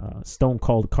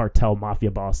cold cartel mafia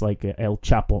boss like El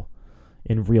Chapo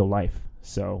in real life.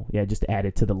 So yeah, just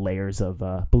added to the layers of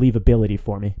believability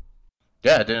for me.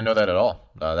 Yeah, I didn't know that at all.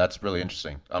 That's really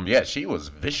interesting. Yeah, she was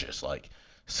vicious, like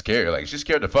scary. Like she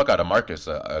scared the fuck out of Marcus,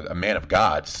 a man of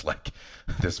God, just like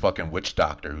this fucking witch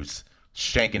doctor who's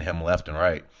shanking him left and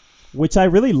right. Which I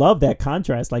really love that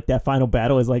contrast. Like that final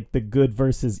battle is like the good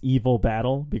versus evil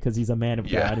battle, because he's a man of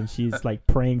God and she's like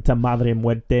praying to Madre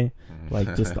Muerte,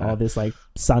 like just all this like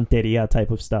Santeria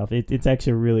type of stuff. It's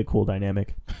actually a really cool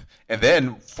dynamic. And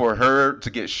then for her to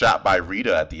get shot by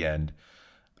Rita at the end,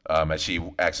 as she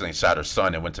accidentally shot her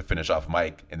son and went to finish off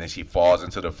Mike, and then she falls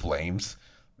into the flames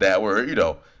that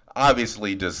were,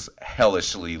 obviously just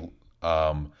hellishly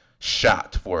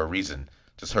shot for a reason.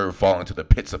 Just her falling to the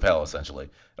pits of hell,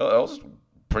 essentially. It was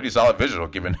pretty solid visual,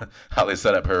 given how they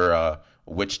set up her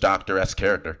witch doctor-esque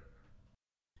character.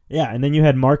 Yeah, and then you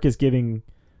had Marcus giving,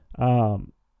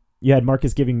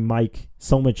 Mike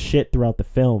so much shit throughout the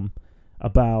film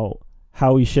about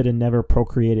how he should have never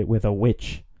procreated with a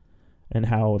witch, and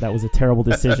how that was a terrible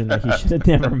decision that he should have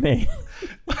never made.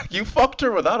 You fucked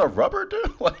her without a rubber,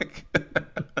 dude? Like,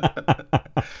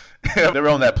 they were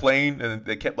on that plane, and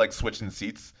they kept like switching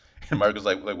seats. And Mark was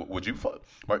like, would you fuck?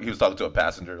 He was talking to a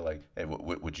passenger, like, hey,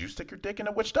 would you stick your dick in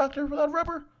a witch doctor without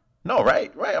rubber? No,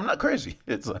 right. I'm not crazy.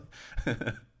 It's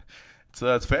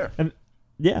fair. And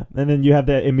yeah, and then you have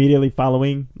that immediately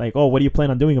following, like, oh, what do you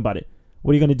plan on doing about it?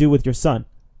 What are you going to do with your son?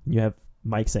 And you have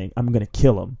Mike saying, I'm going to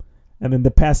kill him. And then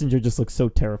the passenger just looks so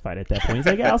terrified at that point. He's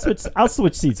like, yeah, I'll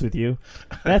switch seats with you.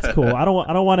 That's cool. I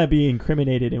don't want to be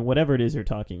incriminated in whatever it is you're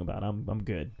talking about. I'm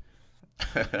good.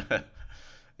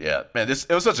 Yeah, man, it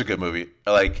was such a good movie.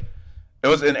 Like, it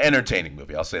was an entertaining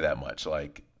movie. I'll say that much.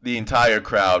 Like, the entire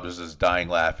crowd was just dying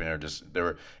laughing, or it was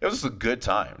just a good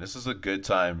time. This is a good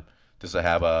time just to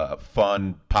have a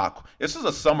fun pop. This is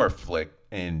a summer flick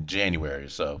in January,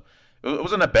 so it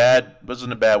wasn't a bad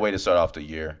way to start off the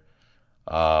year.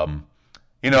 I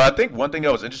think one thing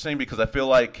that was interesting, because I feel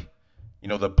like,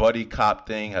 the buddy cop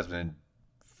thing has been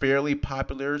fairly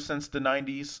popular since the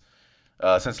 90s,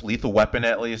 since Lethal Weapon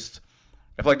at least.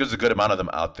 I feel like there's a good amount of them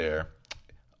out there.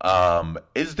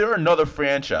 Is there another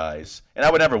franchise, and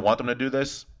I would never want them to do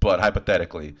this, but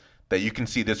hypothetically, that you can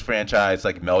see this franchise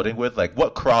like melding with? Like,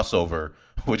 what crossover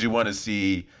would you want to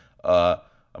see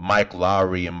Mike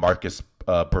Lowry and Marcus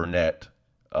Burnett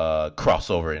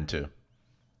crossover into?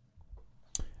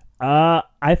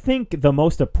 I think the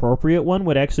most appropriate one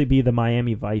would actually be the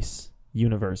Miami Vice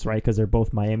universe, right? Because they're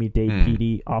both Miami-Dade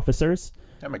PD officers.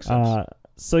 That makes sense.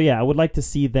 So yeah, I would like to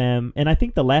see them, and I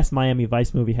think the last Miami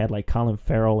Vice movie had like Colin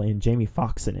Farrell and Jamie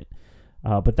Foxx in it.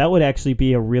 But that would actually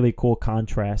be a really cool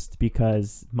contrast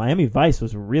because Miami Vice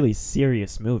was a really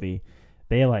serious movie.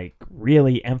 They like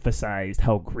really emphasized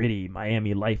how gritty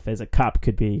Miami life as a cop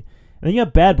could be. And then you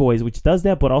have Bad Boys, which does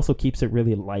that, but also keeps it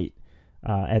really light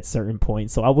at certain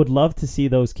points. So I would love to see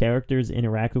those characters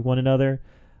interact with one another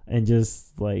and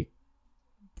just like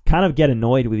kind of get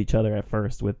annoyed with each other at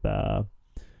first with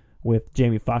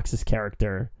Jamie Foxx's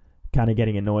character kind of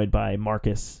getting annoyed by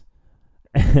Marcus,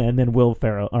 and then Will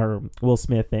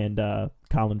Smith and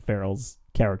Colin Farrell's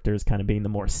characters kind of being the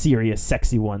more serious,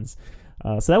 sexy ones.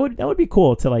 So that would be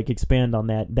cool to like expand on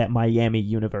that Miami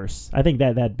universe. I think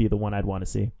that'd be the one I'd want to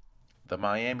see. The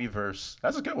Miami verse.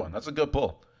 That's a good one. That's a good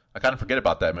pull. I kind of forget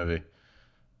about that movie.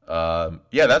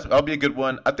 Yeah, that'll be a good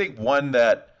one. I think one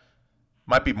that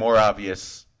might be more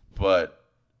obvious, but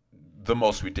the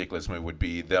most ridiculous movie would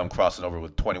be them crossing over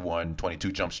with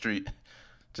 22 Jump Street.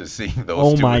 Just seeing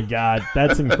those. Oh my God,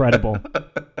 that's incredible.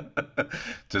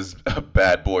 Just a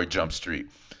Bad Boy Jump Street.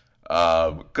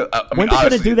 Weren't they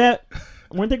going to do that?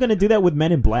 Weren't they going to do that with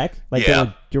Men in Black? Like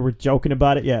yeah. they were joking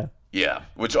about it. Yeah. Yeah,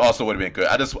 which also would have been good.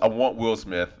 I want Will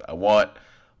Smith. I want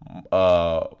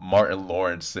Martin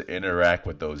Lawrence to interact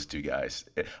with those two guys.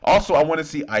 Also, I want to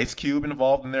see Ice Cube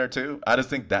involved in there too. I just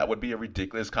think that would be a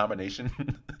ridiculous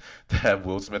combination to have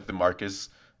Will Smith and Marcus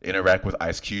interact with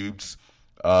Ice Cube's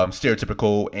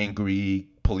stereotypical angry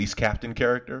police captain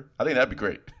character. I think that'd be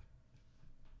great.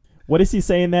 What does he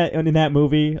say in that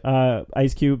movie?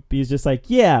 Ice Cube. He's just like,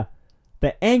 yeah,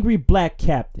 the angry black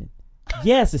captain.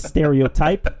 Yes, a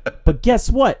stereotype, but guess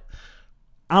what?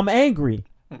 I'm angry.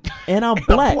 And I'm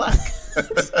black.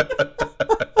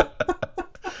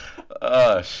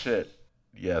 Oh, shit.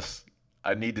 Yes.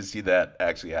 I need to see that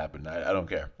actually happen. I don't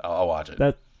care. I'll watch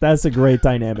it. That's a great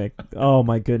dynamic. Oh,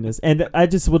 my goodness. And I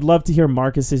just would love to hear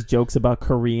Marcus's jokes about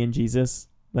Korean Jesus.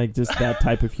 Like, just that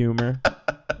type of humor.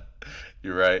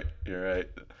 You're right.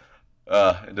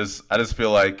 I just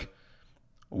feel like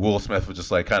Will Smith was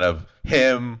just like kind of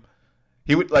him.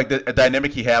 He would like the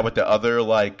dynamic he had with the other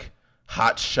like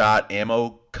hot shot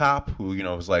ammo cop who,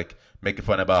 was like making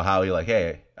fun about how he like,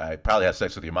 hey, I probably had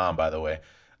sex with your mom, by the way.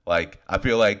 Like, I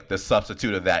feel like the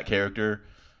substitute of that character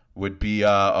would be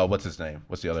what's his name?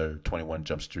 What's the other 21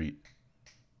 Jump Street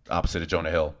opposite of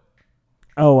Jonah Hill?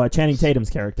 Oh, Channing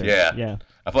Tatum's character. Yeah.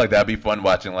 I feel like that'd be fun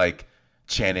watching like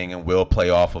Channing and Will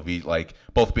play off of each, like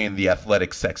both being the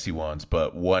athletic, sexy ones,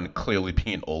 but one clearly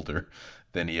being older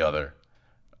than the other.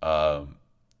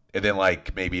 And then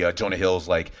like maybe Jonah Hill's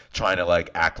like trying to like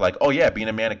act like, oh yeah, being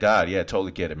a man of God, yeah,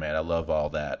 totally get it, man. I love all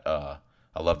that.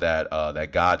 I love that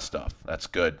God stuff. That's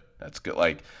good.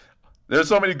 Like, there's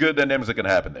so many good dynamics that can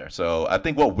happen there. So I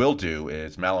think what we'll do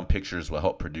is Malin Pictures will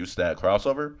help produce that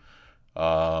crossover.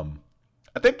 I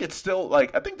think it's still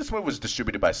like, I think this movie was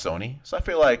distributed by Sony, so I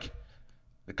feel like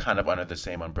they're kind of under the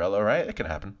same umbrella, right? It can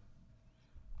happen.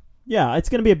 Yeah, it's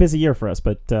gonna be a busy year for us,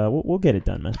 but we'll get it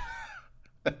done, man.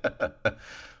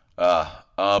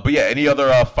 But yeah, any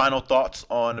other final thoughts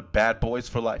on Bad Boys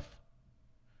for Life?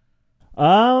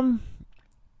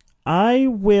 I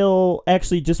will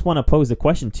actually just want to pose a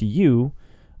question to you.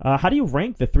 How do you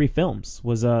rank the three films?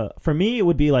 For me, it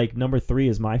would be like number 3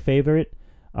 is my favorite,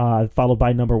 followed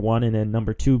by number 1, and then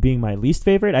number 2 being my least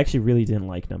favorite. I actually really didn't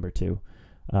like number 2.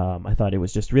 I thought it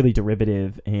was just really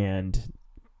derivative and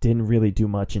didn't really do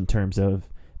much in terms of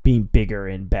being bigger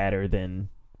and badder than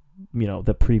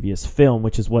the previous film,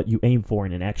 which is what you aim for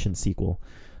in an action sequel.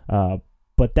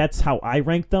 But that's how I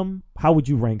rank them. How would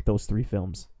you rank those 3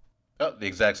 films? Oh, the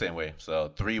exact same way.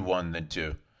 So 3, 1, then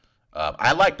 2.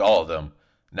 I liked all of them.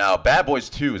 Now, Bad Boys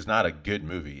 2 is not a good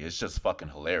movie. It's just fucking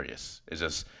hilarious. It's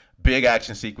just big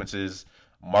action sequences.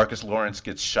 Marcus Lawrence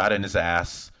gets shot in his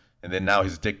ass, and then now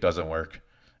his dick doesn't work.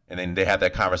 And then they have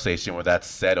that conversation where that's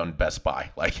said on Best Buy.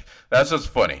 Like, that's just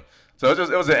funny. So it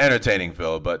was an entertaining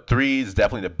film, but 3 is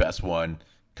definitely the best one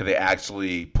because they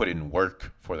actually put in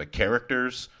work for the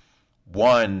characters.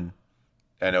 1,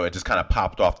 I know it just kind of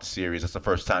popped off the series. That's the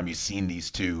first time you've seen these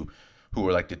two, who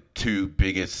were like the 2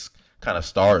 biggest kind of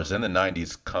stars in the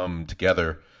 90s, come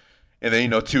together. And then,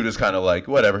 2 just kind of like,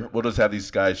 whatever, we'll just have these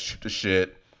guys shoot the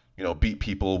shit, beat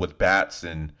people with bats.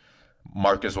 And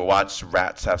Marcus will watch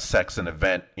rats have sex in an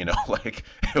event. Like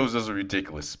it was just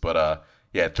ridiculous. But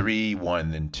yeah, 3,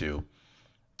 1, and 2.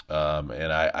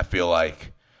 And I feel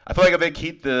like if they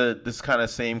keep this kind of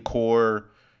same core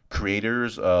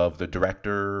creators of the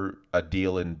director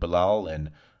Adil and Bilal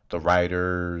and the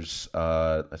writers,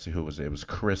 let's see, who was it? It was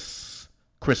Chris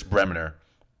Bremner,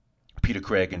 Peter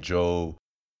Craig, and Joe.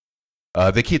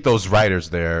 They keep those writers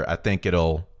there. I think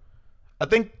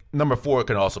number 4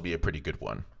 can also be a pretty good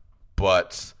one,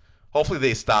 but hopefully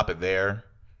they stop it there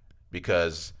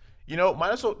because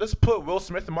might as well let's put Will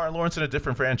Smith and Martin Lawrence in a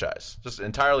different franchise, just an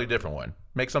entirely different one.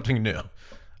 Make something new.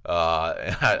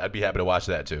 I'd be happy to watch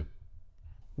that too.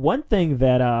 One thing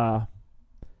that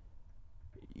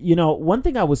one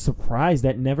thing I was surprised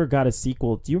that never got a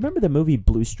sequel. Do you remember the movie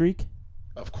Blue Streak?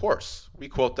 Of course, we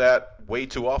quote that way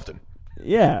too often.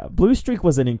 Yeah, Blue Streak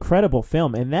was an incredible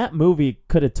film, and that movie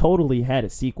could have totally had a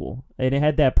sequel. And it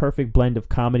had that perfect blend of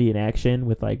comedy and action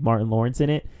with like Martin Lawrence in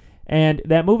it. And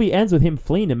that movie ends with him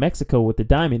fleeing to Mexico with the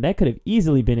diamond. That could have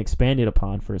easily been expanded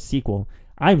upon for a sequel.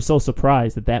 I'm so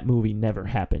surprised that movie never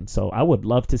happened. So I would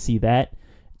love to see that.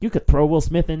 You could throw Will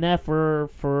Smith in that for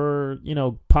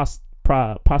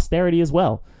posterity as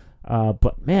well.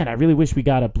 But man, I really wish we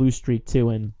got a Blue Streak too.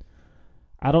 And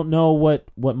I don't know what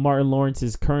Martin Lawrence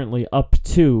is currently up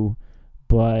to,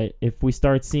 but if we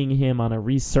start seeing him on a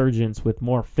resurgence with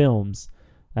more films,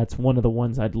 that's one of the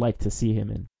ones I'd like to see him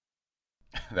in.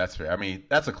 That's fair. I mean,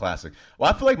 that's a classic. Well,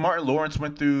 I feel like Martin Lawrence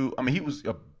went through. I mean, he was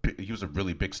a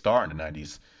really big star in the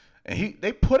 '90s, and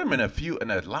they put him in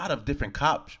a lot of different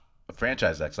cop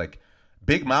franchise acts, like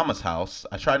Big Mama's House.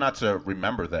 I try not to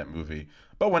remember that movie,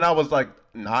 but when I was like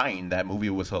 9, that movie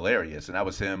was hilarious, and that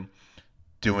was him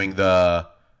doing the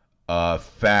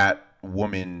fat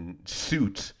woman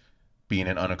suit, being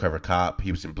an undercover cop.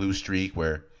 He was in Blue Streak,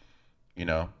 where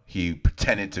he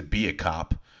pretended to be a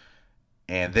cop.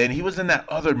 And then he was in that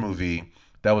other movie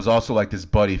that was also like this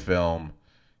buddy film.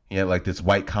 He had like this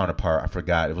white counterpart. I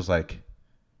forgot. It was like,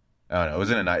 I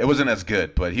don't know. It wasn't as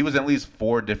good, but he was in at least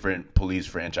 4 different police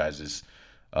franchises,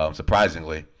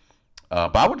 surprisingly.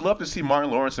 But I would love to see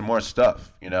Martin Lawrence in more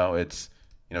stuff. He was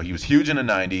huge in the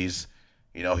 90s.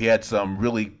 He had some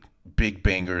really big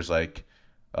bangers like,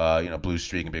 Blue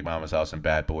Streak and Big Mama's House and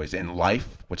Bad Boys and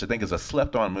Life, which I think is a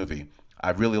slept-on movie.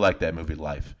 I really like that movie,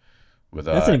 Life.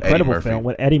 That's an incredible film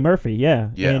with Eddie Murphy,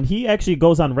 yeah. And he actually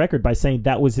goes on record by saying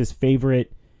that was his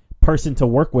favorite person to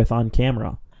work with on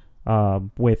camera.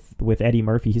 With Eddie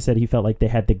Murphy, he said he felt like they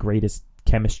had the greatest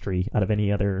chemistry out of any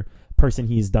other person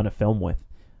he's done a film with.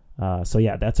 So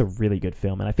yeah, that's a really good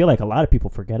film, and I feel like a lot of people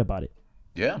forget about it.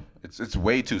 Yeah, it's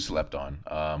way too slept on.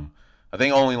 I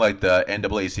think only like the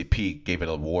NAACP gave it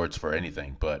awards for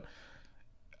anything, but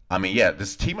I mean, yeah,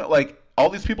 this team like. All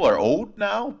these people are old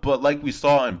now, but like we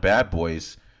saw in Bad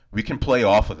Boys, we can play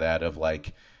off of that of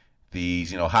like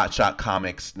these, hotshot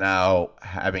comics now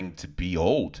having to be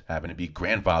old, having to be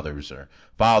grandfathers or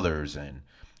fathers and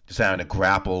just having to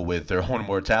grapple with their own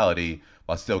mortality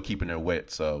while still keeping their wit.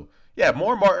 So yeah,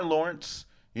 more Martin Lawrence.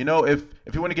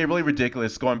 If you want to get really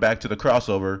ridiculous, going back to the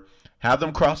crossover, have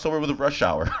them cross over with Rush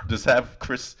Hour. Just have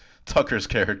Chris Tucker's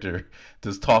character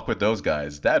just talk with those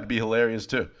guys. That'd be hilarious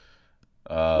too.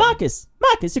 Marcus,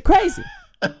 you're crazy.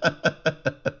 I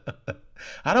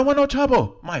don't want no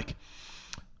trouble, Mike.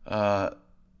 Yeah,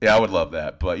 I would love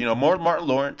that. But, more Martin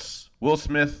Lawrence. Will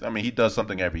Smith, I mean, he does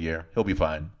something every year. He'll be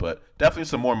fine. But definitely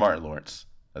some more Martin Lawrence.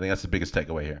 I think that's the biggest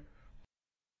takeaway here.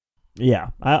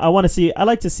 Yeah, I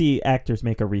like to see actors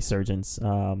make a resurgence,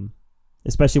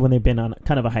 especially when they've been on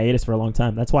kind of a hiatus for a long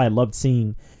time. That's why I loved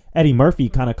seeing Eddie Murphy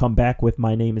kind of come back with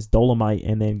My Name is Dolomite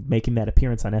and then making that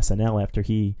appearance on SNL after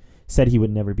he said he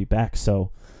would never be back.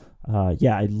 So,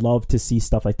 yeah, I love to see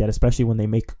stuff like that, especially when they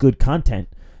make good content,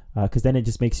 because then it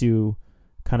just makes you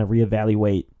kind of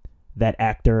reevaluate that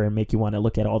actor and make you want to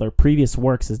look at all their previous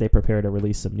works as they prepare to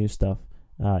release some new stuff.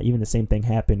 Even the same thing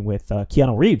happened with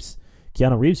Keanu Reeves.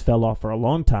 Keanu Reeves fell off for a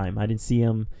long time. I didn't see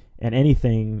him in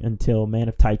anything until Man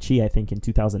of Tai Chi, I think, in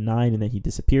 2009, and then he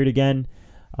disappeared again.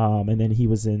 And then he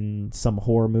was in some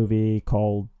horror movie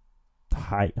called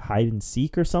Hide and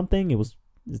Seek or something. It was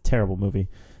a terrible movie.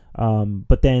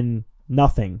 But then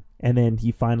nothing. And then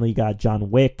he finally got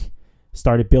John Wick,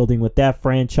 started building with that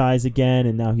franchise again,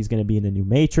 and now he's going to be in the new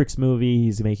Matrix movie.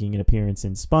 He's making an appearance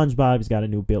in SpongeBob. He's got a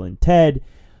new Bill and Ted.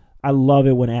 I love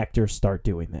it when actors start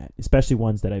doing that, especially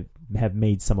ones that have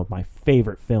made some of my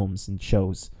favorite films and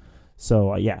shows.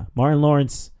 So, yeah, Martin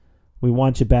Lawrence, we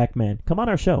want you back, man. Come on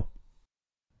our show.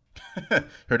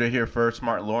 Heard it here first,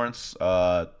 Martin Lawrence.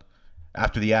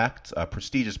 After the act, a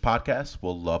prestigious podcast.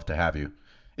 We'll love to have you.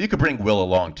 You could bring Will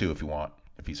along, too, if you want,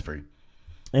 if he's free.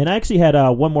 And I actually had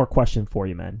one more question for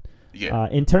you, man. Yeah.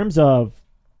 In terms of,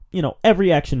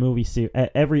 every action movie,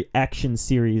 every action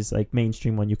series, like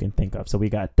mainstream one you can think of. So we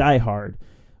got Die Hard,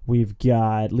 we've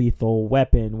got Lethal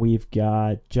Weapon, we've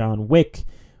got John Wick,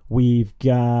 we've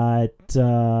got,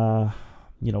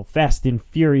 Fast and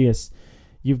Furious.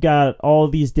 You've got all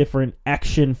these different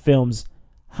action films.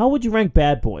 How would you rank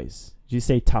Bad Boys? Did you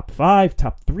say top 5,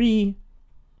 top 3?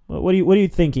 What are you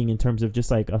thinking in terms of just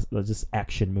like a just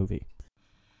action movie?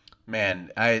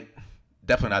 Man, I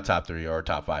definitely not top 3 or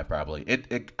top 5 probably.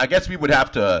 I guess we would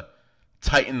have to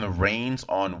tighten the reins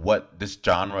on what this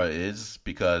genre is,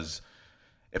 because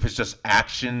if it's just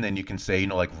action, then you can say,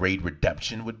 like Raid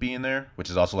Redemption would be in there, which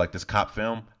is also like this cop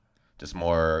film, just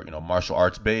more, martial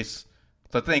arts based.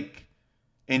 So I think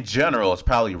in general, it's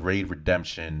probably Raid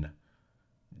Redemption,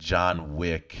 John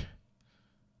Wick,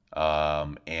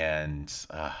 and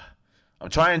I'm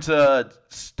trying to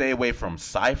stay away from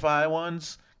sci-fi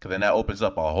ones, because then that opens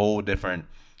up a whole different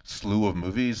slew of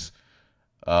movies.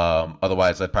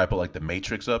 Otherwise, I'd probably put like The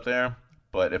Matrix up there.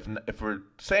 But if we're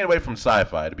staying away from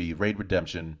sci-fi, it'd be Raid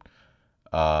Redemption,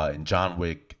 and John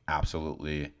Wick,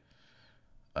 absolutely.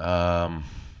 I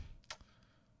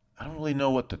don't really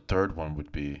know what the third one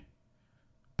would be.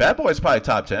 Bad Boys probably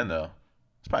top 10 though.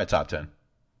 It's probably top 10.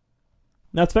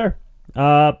 That's fair.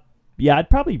 Yeah, I'd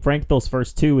probably rank those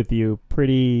first two with you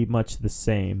pretty much the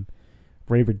same.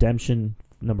 Raid Redemption,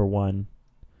 number 1.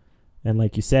 And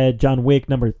like you said, John Wick,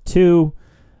 number 2.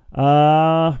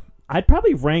 I'd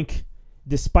probably rank,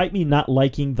 despite me not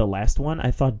liking the last one, I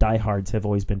thought Die Hards have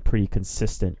always been pretty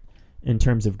consistent in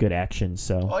terms of good action.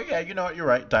 So. Oh, yeah, you know what? You're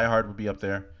right. Die Hard would be up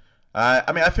there.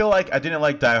 I feel like I didn't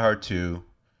like Die Hard 2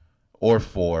 or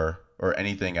 4 or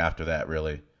anything after that,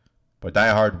 really. But Die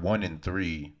Hard 1 and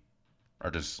 3 are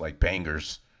just like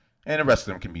bangers. And the rest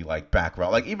of them can be like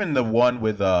background. Like even the one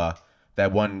with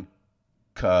that one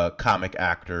comic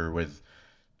actor with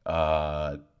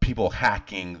people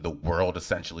hacking the world,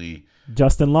 essentially.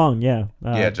 Justin Long, yeah.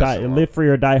 Justin Long. Live Free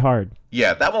or Die Hard.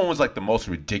 Yeah, that one was like the most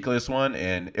ridiculous one,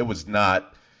 and it wasn't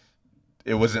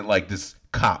like this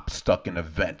cop stuck in a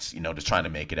vent, just trying to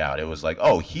make it out. It was like,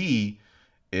 oh, he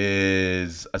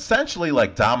is essentially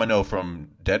like Domino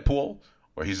from Deadpool,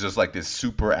 where he's just like this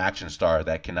super action star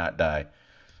that cannot die.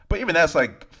 But even that's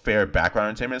like fair background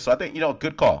entertainment. So I think,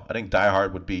 good call. I think Die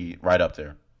Hard would be right up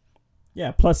there.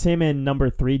 Yeah, plus him in number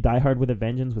 3, Die Hard with a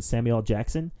Vengeance with Samuel L.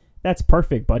 Jackson. That's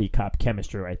perfect buddy cop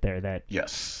chemistry right there.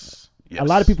 Yes. A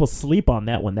lot of people sleep on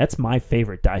that one. That's my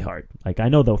favorite Die Hard. Like, I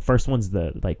know the first one's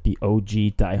the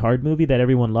OG Die Hard movie that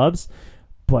everyone loves,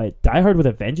 but Die Hard with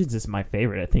a Vengeance is my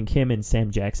favorite. I think him and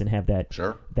Sam Jackson have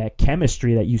that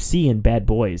chemistry that you see in Bad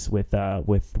Boys with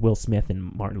Will Smith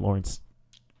and Martin Lawrence.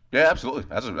 Yeah, absolutely.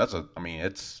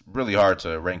 It's really hard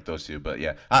to rank those two, but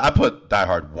yeah, I put Die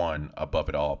Hard 1 above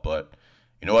it all. But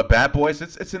you know what, Bad Boys,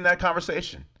 it's in that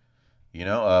conversation. We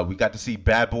got to see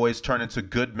bad boys turn into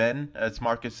good men, as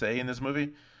Marcus say in this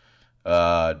movie.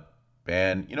 And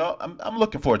I'm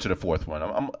looking forward to the fourth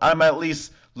one. I'm at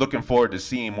least looking forward to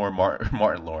seeing more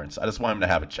Martin Lawrence. I just want him to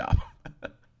have a job.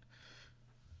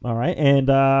 All right. And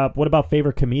what about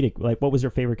favorite comedic? Like, what was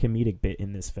your favorite comedic bit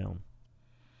in this film?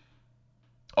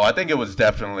 Oh, I think it was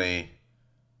definitely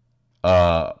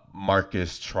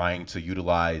Marcus trying to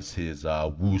utilize his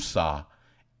woo-saw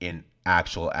in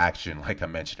actual action, like I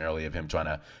mentioned earlier, of him trying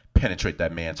to penetrate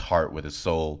that man's heart with his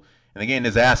soul. And getting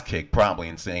his ass kicked promptly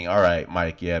and saying, all right,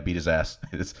 Mike, yeah, beat his ass.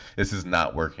 This is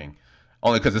not working.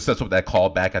 Only because it sets up that call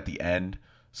back at the end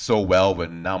so well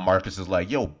when now Marcus is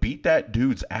like, yo, beat that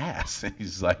dude's ass. And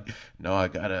he's like, no, I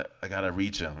gotta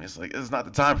reach him. It's like, it's not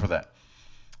the time for that.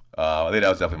 I think that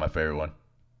was definitely my favorite one.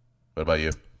 What about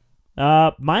you?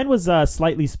 Mine was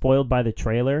slightly spoiled by the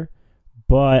trailer,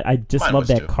 but I just love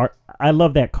that car. I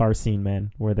love that car scene,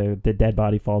 man, where the dead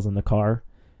body falls in the car,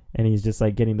 and he's just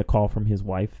like getting the call from his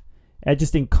wife. It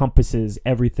just encompasses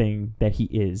everything that he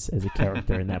is as a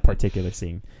character in that particular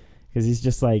scene, because he's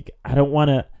just like,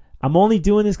 I'm only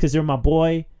doing this because you're my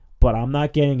boy, but I'm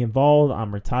not getting involved.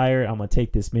 I'm retired. I'm gonna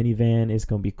take this minivan. It's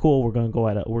gonna be cool. We're gonna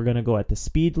go at the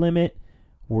speed limit.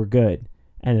 We're good.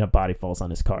 And then a body falls on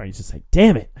his car. And he's just like,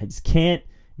 damn it, I just can't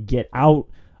get out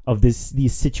of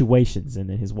these situations. And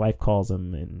then his wife calls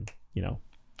him, and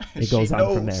it goes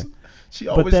on from there. She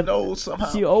always knows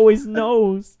somehow. She always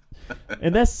knows.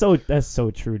 And that's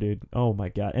so true, dude. Oh my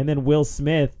god. And then Will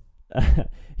Smith,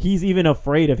 he's even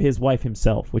afraid of his wife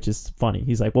himself, which is funny.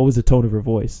 He's like, what was the tone of her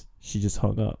voice? She just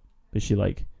hung up. Did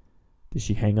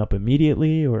she hang up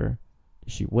immediately, or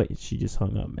she just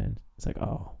hung up, man? It's like,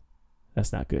 oh,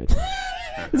 that's not good.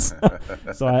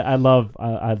 so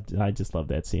I just love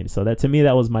that scene. So that, to me,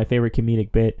 that was my favorite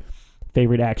comedic bit.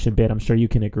 favorite action bit, I'm sure you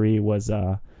can agree, was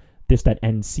just that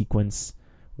end sequence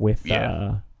with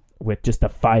just the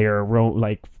fire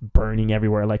like burning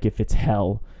everywhere, like if it's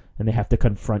hell, and they have to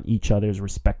confront each other's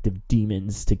respective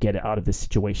demons to get out of this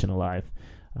situation alive.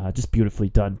 Just beautifully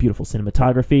done, beautiful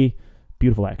cinematography,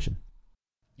 beautiful action.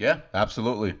 Yeah,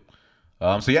 absolutely.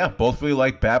 So yeah, both really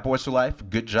like Bad Boys for Life.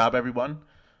 Good job, everyone.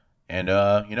 And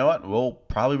you know what? We'll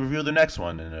probably review the next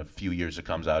one in a few years it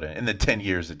comes out in the 10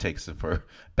 years it takes for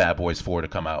Bad Boys 4 to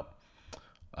come out.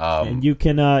 And you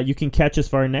can catch us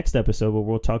for our next episode where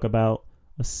we'll talk about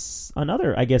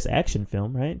another, I guess, action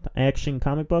film, right? Action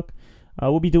comic book.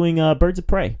 We'll be doing Birds of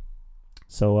Prey.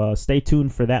 So stay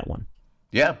tuned for that one.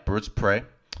 Yeah, Birds of Prey.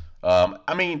 I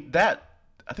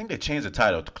think they changed the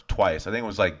title twice. I think it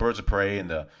was like Birds of Prey and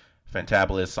the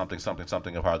Fantabulous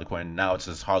something of Harley Quinn. Now it's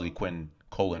just Harley Quinn :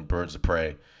 Birds of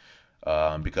Prey.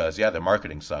 Because, their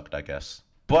marketing sucked, I guess.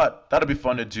 But that'll be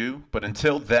fun to do. But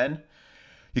until then,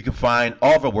 you can find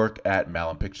all of our work at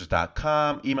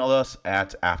malinpictures.com. Email us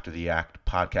at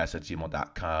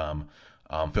aftertheactpodcast@gmail.com.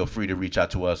 Feel free to reach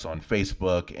out to us on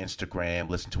Facebook, Instagram,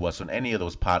 listen to us on any of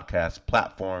those podcast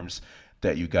platforms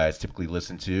that you guys typically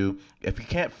listen to. If you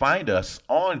can't find us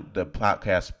on the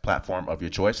podcast platform of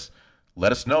your choice,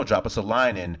 let us know. Drop us a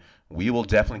line, and we will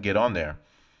definitely get on there.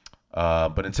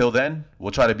 But until then,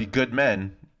 we'll try to be good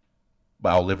men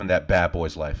while living that bad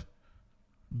boy's life.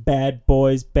 Bad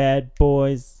boys,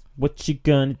 what you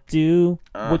gonna do?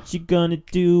 What you gonna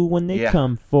do when they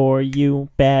come for you?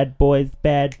 Bad boys.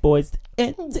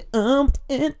 Dude, man,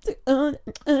 you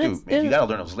gotta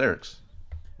learn those lyrics.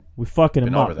 We're fucking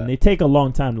them up, and they take a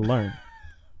long time to learn.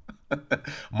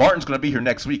 Martin's gonna be here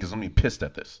next week. He's gonna be pissed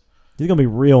at this. He's gonna be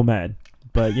real mad,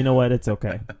 but you know what? It's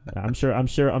okay. I'm sure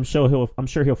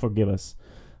he'll forgive us.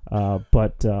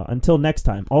 But until next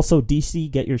time. Also, DC,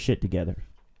 get your shit together.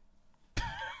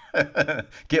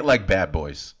 Get like Bad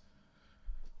Boys.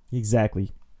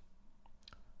 Exactly.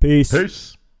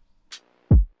 Peace.